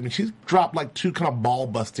hesitate. I mean, she's dropped like two kind of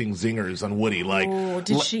ball-busting zingers on Woody. Like,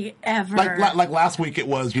 did she ever? Like last week it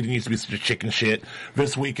was, you didn't used to be such a chicken shit.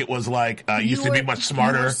 This week it was like, you used to be much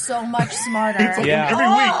smarter. You were so much smarter. It's like every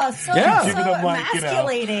week. So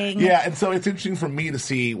emasculating. Yeah, and so it's interesting for me to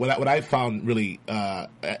see what I found really, I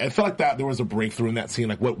felt like that there was a breakthrough in that scene,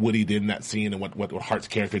 like what Woody did in that scene and what Hart's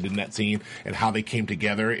character did in that scene and how they came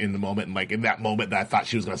together in the moment. And like in that moment that I thought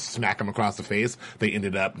she was going to smack him across the face, they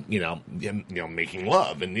ended up, making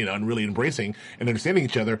love and, and really embracing and understanding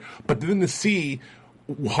each other. But then to see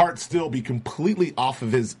Hart still be completely off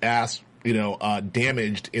of his ass,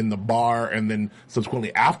 damaged in the bar and then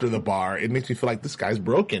subsequently after the bar, it makes me feel like this guy's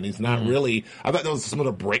broken. He's not really. I thought that was some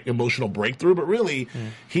of the emotional breakthrough, but really,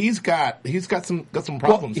 he's got some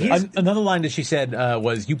problems. Well, another line that she said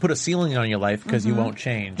was, "You put a ceiling on your life because you won't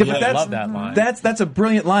change." Yeah, I love that line. That's a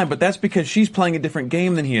brilliant line, but that's because she's playing a different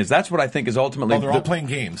game than he is. That's what I think is ultimately. They're all playing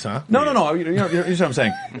games, huh? No. You know what I'm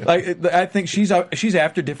saying. Like, I think she's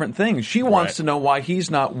after different things. She wants to know why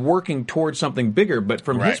he's not working towards something bigger, but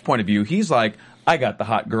from his point of view, he's like, I got the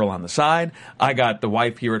hot girl on the side. I got the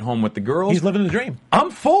wife here at home with the girls. He's living the dream.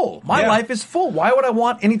 I'm full. My life is full. Why would I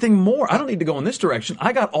want anything more? I don't need to go in this direction.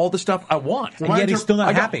 I got all the stuff I want. And yet he's still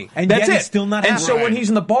not happy. And that's it. He's still not happy. And so when he's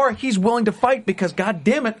in the bar, he's willing to fight because, God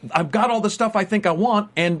damn it, I've got all the stuff I think I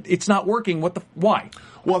want, and it's not working. Why?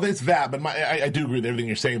 Well, it's that, but I do agree with everything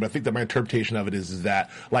you're saying, but I think that my interpretation of it is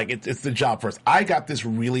that, like, it's the job first. I got this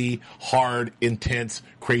really hard, intense,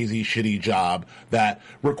 crazy, shitty job that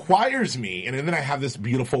requires me, and then I have this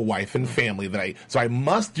beautiful wife and family so I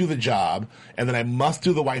must do the job, and then I must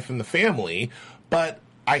do the wife and the family, but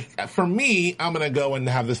for me, I'm going to go and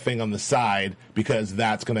have this thing on the side because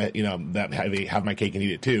that's going to, have my cake and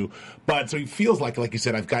eat it too. But so he feels like you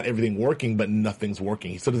said, I've got everything working, but nothing's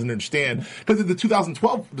working. He still doesn't understand, because the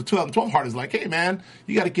 2012 heart is like, hey man,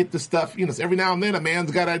 you got to get this stuff, every now and then a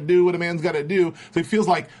man's got to do what a man's got to do. So he feels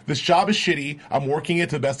like this job is shitty. I'm working it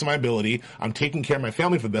to the best of my ability. I'm taking care of my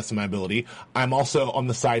family for the best of my ability. I'm also on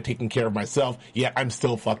the side taking care of myself, yet I'm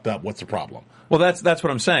still fucked up. What's the problem? Well, that's what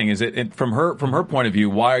I'm saying. Is it from her point of view?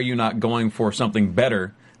 Why are you not going for something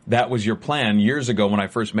better? That was your plan years ago when I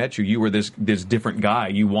first met you. You were this different guy.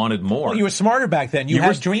 You wanted more. Well, you were smarter back then. You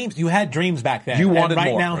had dreams. You had dreams back then. You wanted more.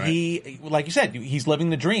 Right now, right? he, like you said, he's living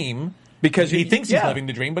the dream. Because he thinks he's living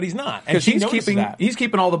the dream, but he's not. Because he's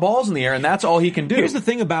keeping all the balls in the air, and that's all he can do. Here's the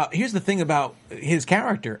thing about his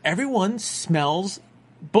character. Everyone smells.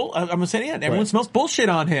 I'm gonna say it again. Everyone smells bullshit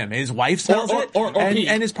on him. His wife smells it,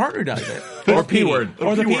 and his partner does it, or P word,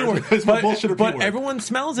 or the P word. But P-word. everyone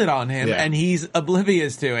smells it on him, and he's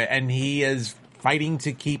oblivious to it, and he is fighting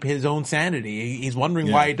to keep his own sanity. He's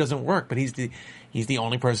wondering why it doesn't work, but he's the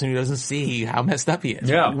only person who doesn't see how messed up he is.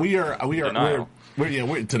 Yeah, we're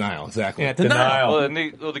denial, exactly. Yeah, denial. Well, and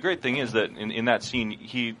the great thing is that in that scene,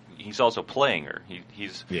 he's also playing her. He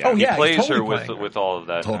plays totally her with with all of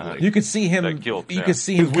that. Totally. You could see him. That guilt, you could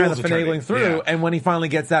see him His kind wheels of are turning. finagling through, Yeah. and when he finally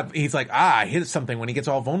gets that, he's like, here's something. When he gets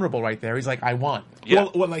all vulnerable right there, he's like, I won. Yeah.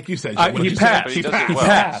 Well, like you said, he passed. But He does it well.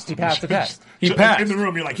 passed. He passed the test. He passed. in the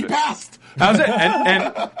room. You're like, he passed. That was it.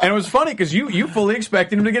 And it was funny because you fully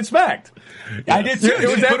expected him to get smacked. I did too. It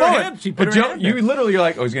was She that put her moment. hand- she put her hand You literally, you're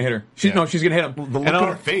like, oh, he's gonna hit her. She's gonna hit him. The look on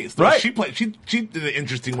her face. Right. She did an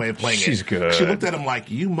interesting way of playing it. She's good. She looked at him like,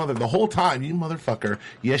 the whole time, you motherfucker.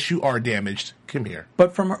 Yes, you are damaged. Come here.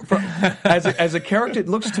 But from as a character, it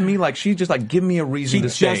looks to me like she's just like, give me a reason to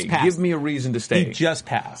stay. Give me a reason to stay. He just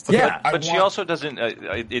passed. Yeah. But she also doesn't.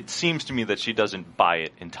 It seems to me that she doesn't buy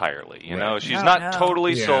it entirely. You know, she's not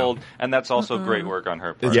totally sold, and that's also great work on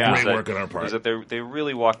her part. Great work on her part. Is that they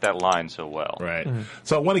really walk that line so well. Right.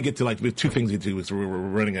 So I want to get to with two things to do because we're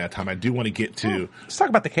running out of time. I do want to get to. Let's talk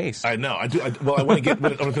about the case. I know. I do. I want to get. I'm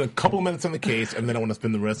going to spend a couple of minutes on the case, and then I want to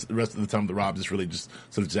spend the rest of the time with Rob just really just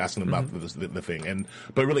sort of just asking about the thing.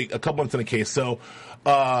 But really, a couple minutes on the case. So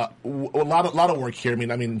a lot of work here. I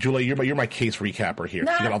mean, Julia, you're my case recapper here. You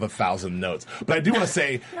got all the 1,000 notes. But I do want to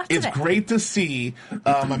say it's great to see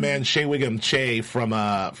my man Shea Wiggum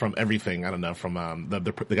from everything. I don't know, from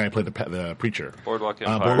the guy who played the preacher. Boardwalk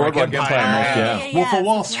Empire. Boardwalk Empire. Yeah. Wolf of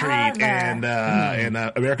Wall Street and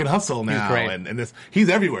American Hustle now, and this he's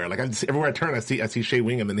everywhere. Like everywhere I turn, I see Shea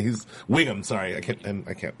Wiggum, and he's Wiggum. Sorry, I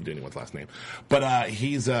can't do anyone's last name, but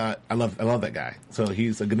he's I love that guy. So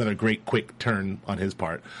he's another great quick turn on his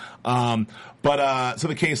part. So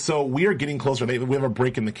the case. So we are getting closer. We have a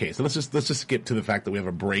break in the case. So let's just skip to the fact that we have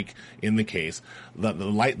a break in the case. The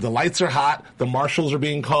lights are hot. The marshals are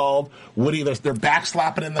being called. Woody, they're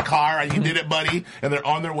backslapping in the car. You did it, buddy. And they're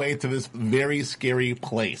on their way to this very scary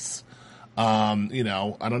place. I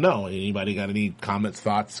don't know. Anybody got any comments,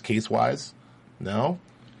 thoughts, case wise? No.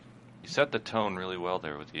 You set the tone really well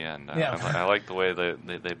there with the end. Yeah. I like the way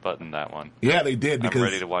they buttoned that one. Yeah, they did. Because I'm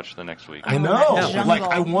ready to watch the next week. I know. Like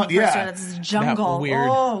I want. Yeah. It's jungle. That weird.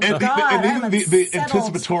 Oh, And God, the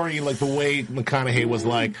anticipatory, like the way McConaughey was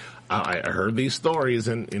like, I heard these stories,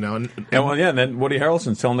 and And then Woody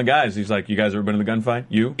Harrelson's telling the guys, he's like, "You guys ever been in the gunfight?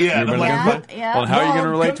 You? Yeah, You ever been in I'm the like, gunfight? yeah. Well, how are you going to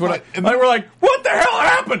relate to it?" And And we're like, "What the hell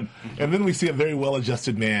happened?" And then we see a very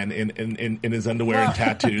well-adjusted man in his underwear and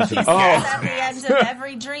tattoos. He says at the end of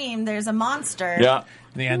every dream, there's a monster. Yeah.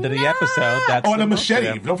 The end of the episode. That's and a the- machete.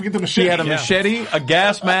 Yeah. Don't forget the machete. He had a machete, a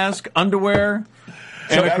gas mask, underwear,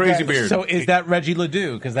 and a crazy beard. So is that Reggie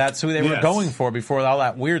Ledoux? Because that's who they were Yes. going for before all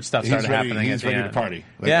that weird stuff started happening. He's at the ready end. to party.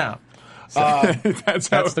 Yeah. that's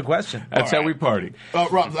the question. That's how we party.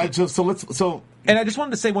 Rob, And I just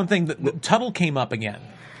wanted to say one thing. Tuttle came up again.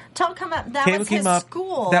 Tuttle come up. That Caleb was came his up.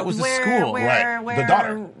 school. That was the school. Where The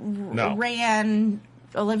daughter. No. Rayanne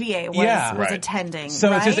Olivier was attending.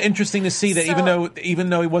 So it's just right? interesting to see that even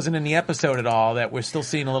though he wasn't in the episode at all, that we're still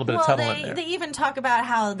seeing a little bit of Tuttle in there. They even talk about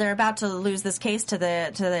how they're about to lose this case to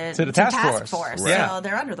the task force. Right. So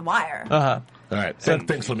they're under the wire. All right. So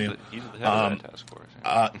thanks, Lemieux. He's the head of that task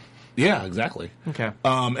force. Yeah, exactly. Okay.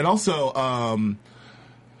 And also,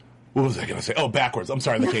 what was I going to say? Oh, backwards. I'm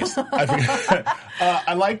sorry, the case. I forgot.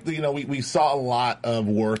 I like we saw a lot of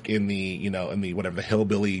work in the whatever, the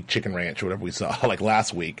hillbilly chicken ranch or whatever we saw like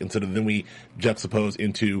last week. And so then we juxtapose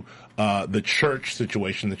into the church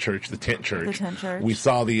situation, the tent church. The tent church. We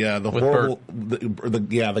saw the horrible,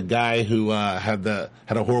 the guy who had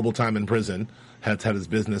a horrible time in prison. Had his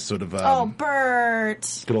business sort of.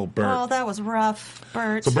 Bert. Good old Bert. Oh, that was rough,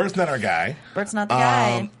 Bert. So Bert's not our guy. Bert's not the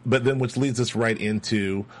guy. But then, which leads us right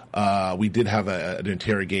into, we did have an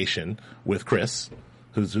interrogation with Chris,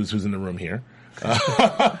 who's in the room here.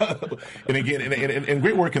 And again, and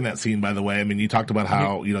great work in that scene, by the way. I mean, you talked about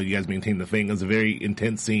how you guys maintained the thing. It was a very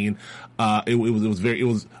intense scene. It was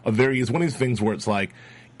one of these things where it's like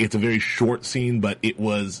it's a very short scene, but it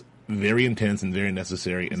was very intense and very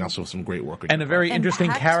necessary, and also some great work. And a very interesting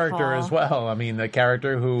character as well. I mean, the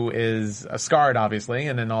character who is scarred, obviously,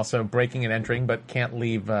 and then also breaking and entering, but can't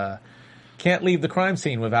leave the crime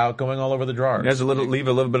scene without going all over the drawers. He has leave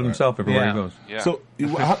a little bit of himself everywhere he goes. Yeah. So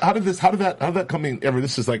how did that come in?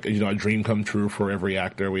 This is like a dream come true for every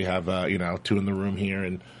actor. We have two in the room here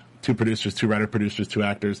and two producers, two writer producers, two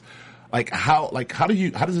actors. How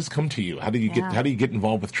does this come to you? How do you get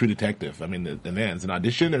involved with True Detective? I mean, is it an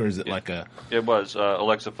audition or is it like a? It was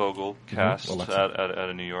Alexa Fogel cast out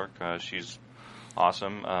of New York. She's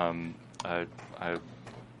awesome. I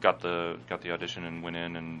got the audition and went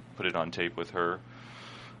in and put it on tape with her,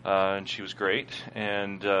 and she was great.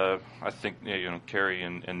 And I think Carrie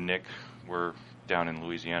and Nick were down in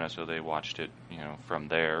Louisiana, so they watched it from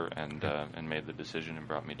there and made the decision and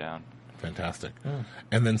brought me down. Fantastic. Oh.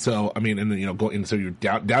 And then so you're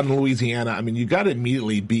down in Louisiana. I mean, you got to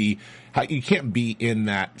immediately you can't be in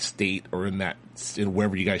that state or in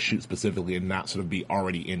wherever you guys shoot specifically and not sort of be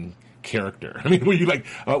already in character. I mean, were you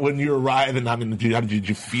when you arrive and did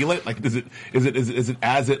you feel it? Like, is it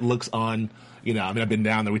as it looks on? I've been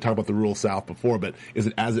down there. We talked about the rural South before, but is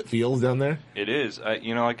it as it feels down there? It is.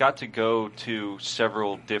 I got to go to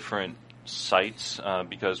several different sites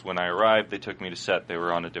because when I arrived, they took me to set. They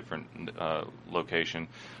were on a different location.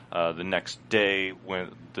 The next day,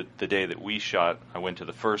 when the day that we shot, I went to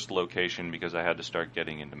the first location because I had to start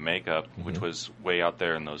getting into makeup, which was way out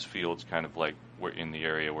there in those fields, kind of like in the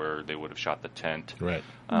area where they would have shot the tent. Right.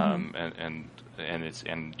 And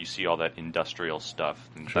you see all that industrial stuff.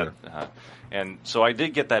 And sure. And so I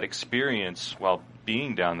did get that experience while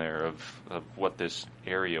being down there of what this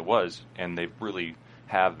area was, and they really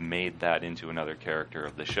have made that into another character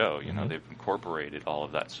of the show. They've incorporated all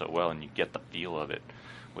of that so well, and you get the feel of it,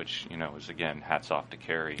 which, is, again, hats off to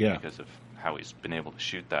Carrie because of how he's been able to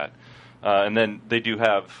shoot that. And then they do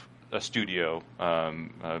have a studio,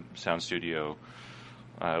 sound studio,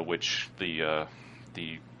 which the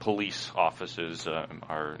police offices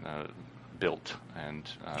are built, and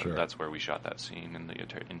sure. That's where we shot that scene in the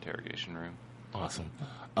interrogation room. Awesome.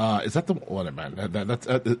 Is that the one, man?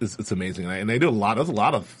 It's amazing, and they do there's a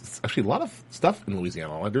lot of stuff in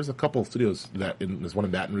Louisiana. There's a couple of studios there's one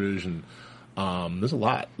in Baton Rouge, and there's a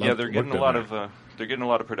lot. They're getting a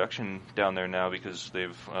lot of production down there now because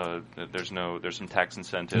there's some tax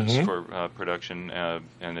incentives for production,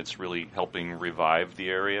 and it's really helping revive the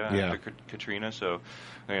area after Katrina. So,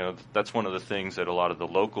 that's one of the things that a lot of the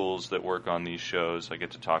locals that work on these shows, I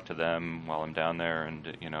get to talk to them while I'm down there,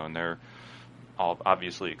 and and they're all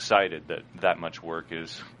obviously excited that much work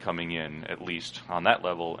is coming in, at least on that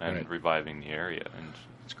level, and reviving the area, and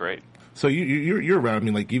it's great. So you're around. I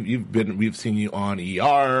mean, like we've seen you on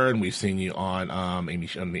ER, and we've seen you on the Amy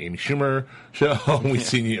Schumer show. We've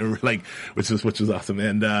seen you which was awesome.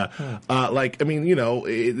 And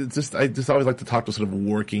it's just I just always like to talk to sort of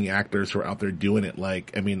working actors who are out there doing it.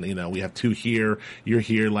 We have two here. You're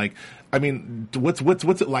here. What's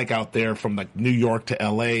it like out there from New York to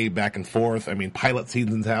LA back and forth? I mean, pilot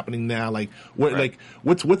season's happening now.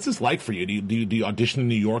 What's this like for you? Do you audition in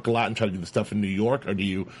New York a lot and try to do the stuff in New York, or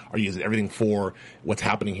is it everything for what's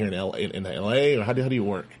happening here in LA, or how do you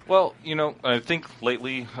work? Well, I think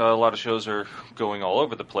lately a lot of shows are going all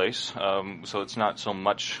over the place, so it's not so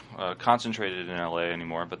much concentrated in LA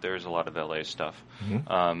anymore, but there's a lot of LA stuff.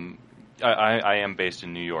 Mm-hmm. I am based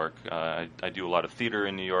in New York. I do a lot of theater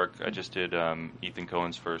in New York. I just did Ethan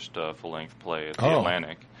Cohen's first full-length play at the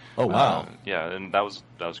Atlantic. Oh, wow. And that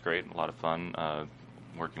was great. A lot of fun.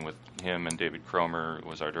 Working with him and David Cromer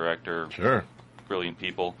was our director. Sure. Brilliant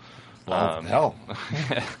people. Hell.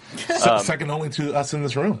 Second only to us in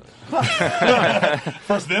this room.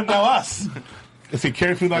 First them, now us. Let's see,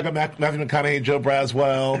 Carrie Fukunaga, Matthew McConaughey, Joe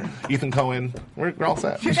Braswell, Ethan Cohen. We're all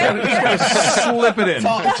set. Slip it in.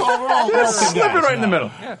 Slip it right in the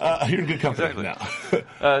middle. You're in good company exactly.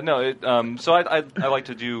 now. So I like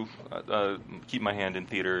to do keep my hand in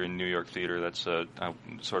theater, in New York theater. That's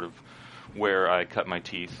sort of where I cut my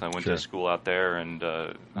teeth. I went to school out there, and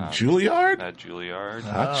Juilliard. At Juilliard.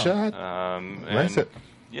 Hot shot. And nice.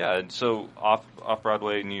 Yeah, and so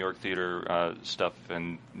off-Broadway, New York theater stuff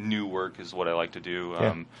and new work is what I like to do.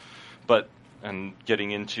 And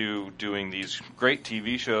getting into doing these great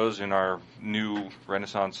TV shows in our new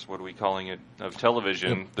renaissance, what are we calling it, of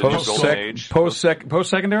television, the new golden age.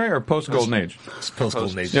 Post-secondary or post-golden age?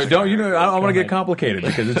 Post-golden age. I don't want to get complicated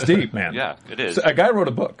because it's deep, man. Yeah, it is. So a guy wrote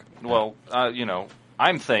a book. Well,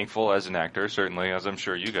 I'm thankful as an actor, certainly, as I'm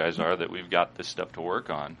sure you guys are, that we've got this stuff to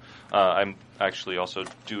work on. I'm actually also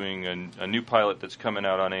doing a new pilot that's coming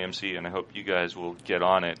out on AMC, and I hope you guys will get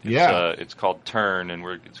on it. It's called Turn, and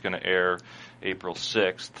it's going to air April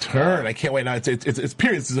 6th. Turn, I can't wait. Now it's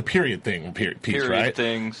period. This is a period thing, piece, right?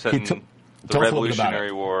 Thing set in the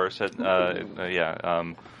Revolutionary War.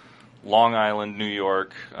 Long Island, New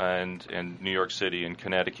York, and New York City and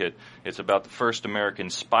Connecticut. It's about the first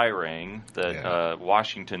American spy ring that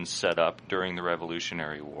Washington set up during the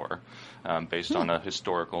Revolutionary War, based on a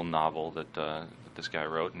historical novel that this guy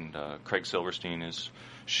wrote, and Craig Silverstein is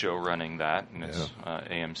show running that, and it's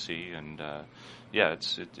AMC, and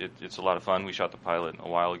it's a lot of fun. We shot the pilot a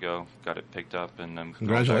while ago, got it picked up, and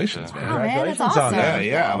congratulations, man! Congratulations on that!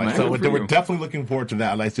 Yeah. So we're definitely looking forward to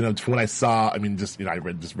that. Like, when I saw, I read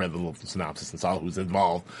the little synopsis and saw who's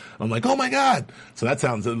involved. I'm like, oh my god! So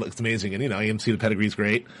it looks amazing, and AMC, the pedigree's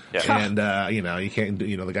great, and you can't,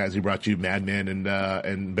 the guys who brought you Mad Men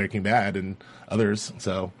and Breaking Bad and others.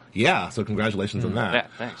 So so congratulations on that. Yeah,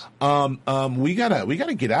 thanks. We gotta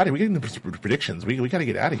get out of here. We get into predictions. We gotta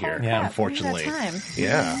get out of here. Yeah, unfortunately.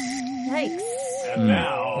 Yeah. Yikes. And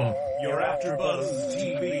now, your AfterBuzz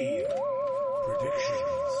TV predictions.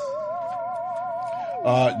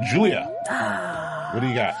 Julia, what do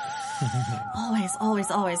you got? Always.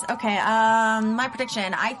 Okay, my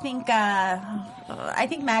prediction. I think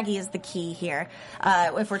Maggie is the key here.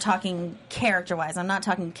 If we're talking character-wise, I'm not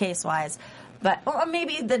talking case-wise. Or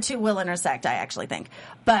maybe the two will intersect, I actually think.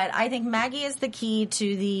 But I think Maggie is the key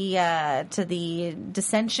to the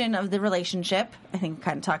dissension of the relationship. I think we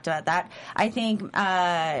kind of talked about that. I think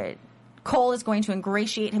Cole is going to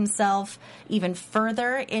ingratiate himself even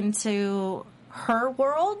further into her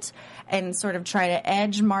world and sort of try to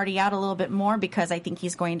edge Marty out a little bit more, because I think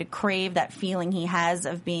he's going to crave that feeling he has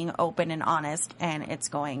of being open and honest, and it's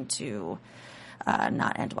going to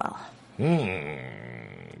not end well.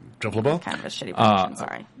 Joe Flippo? Kind of a shitty prediction,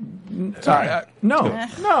 sorry. No.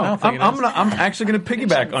 I'm actually going to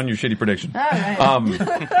piggyback on your shitty prediction. All right.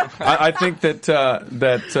 I think that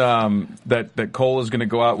Cole is going to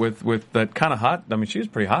go out with that kind of hot. I mean, she was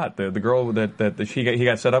pretty hot. The girl that he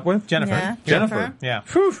got set up with, Jennifer. Yeah.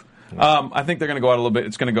 Whew. I think they're going to go out a little bit.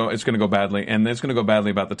 It's going to go badly, and it's going to go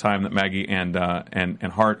badly about the time that Maggie and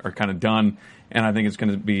Hart are kind of done. And I think it's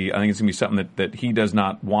going to be something that he does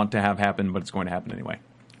not want to have happen, but it's going to happen anyway.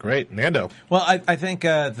 Great, Nando. Well, I think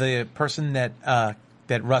the person that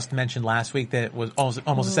Rust mentioned last week that was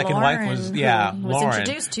almost a second wife was Lauren.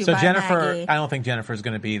 Introduced to so by Jennifer, Maggie. I don't think Jennifer is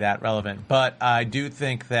going to be that relevant, but I do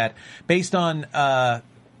think that based on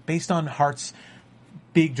Hart's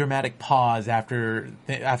big dramatic pause after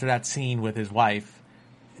that scene with his wife,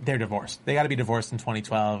 they're divorced. They got to be divorced in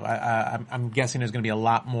 2012. I'm guessing there's going to be a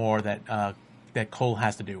lot more that Cole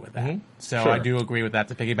has to do with that. So I do agree with that.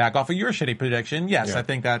 To piggyback off of your shitty prediction, yes, I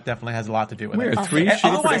think that definitely has a lot to do with it.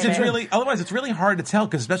 Otherwise, it's really hard to tell,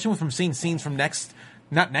 because especially from seeing scenes from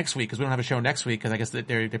not next week, because we don't have a show next week, because I guess that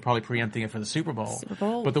they're probably preempting it for the Super Bowl.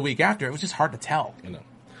 But the week after, it was just hard to tell.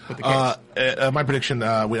 My prediction,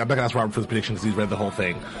 I'm not going to ask Robert for the prediction because he's read the whole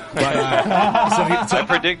thing. But, I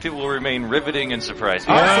predict it will remain riveting and surprising.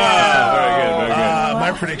 Very good.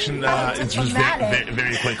 My prediction is just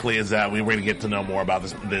very quickly is that we're going to get to know more about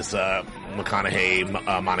this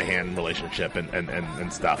McConaughey-Monahan relationship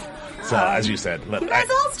and stuff. So, as you said. You guys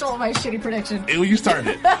all stole my shitty prediction. You started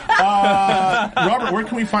it. Robert, where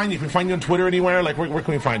can we find you? Can we find you on Twitter anywhere? Like, where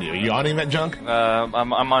can we find you? Are you on any of that junk?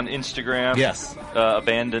 I'm on Instagram. Yes.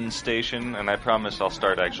 Abandoned Station, and I promise I'll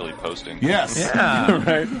start actually posting. Yes. Yeah.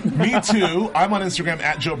 Right. Me too. I'm on Instagram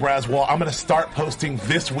at Joe Braswell. I'm going to start posting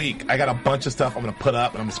this week. I got a bunch of stuff I'm going to put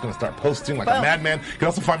up, and I'm just going to start posting like a madman. You can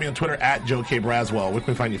also find me on Twitter at Joe K. Braswell. Where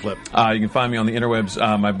can we find you, Flip? You can find me on the interwebs.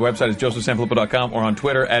 My website is josephsanfilippo.com, or on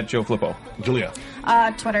Twitter at Joe Flippo. Julia.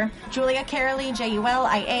 Twitter, Julia Carley,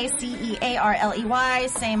 JuliaCarley.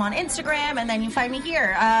 Same on Instagram, and then you find me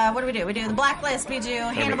here. What do? We do the Blacklist. We do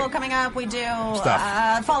Hannibal coming up. We do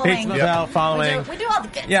following. Following. We do all the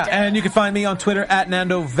good stuff. stuff. And you can find me on Twitter at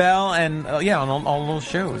Nando Vel, and on all those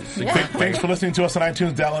shows. Yeah. Thanks for listening to us on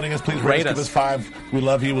iTunes, downloading us. Please rate us. Give us 5. We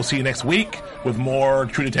love you. We'll see you next week with more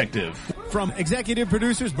True Detective. From executive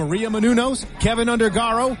producers Maria Menounos, Kevin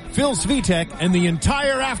Undergaro, Phil Svitek, and the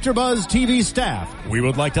entire AfterBuzz TV staff, we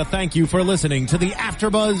would like to thank you for listening to the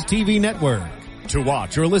AfterBuzz TV network. To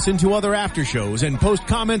watch or listen to other after shows and post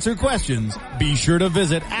comments or questions, be sure to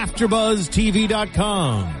visit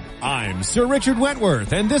AfterBuzzTV.com. I'm Sir Richard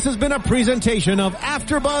Wentworth, and this has been a presentation of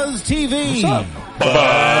AfterBuzz TV. What's up?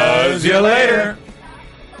 Buzz you later.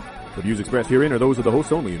 The views expressed herein are those of the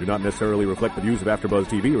hosts only and do not necessarily reflect the views of AfterBuzz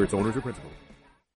TV or its owners or principals.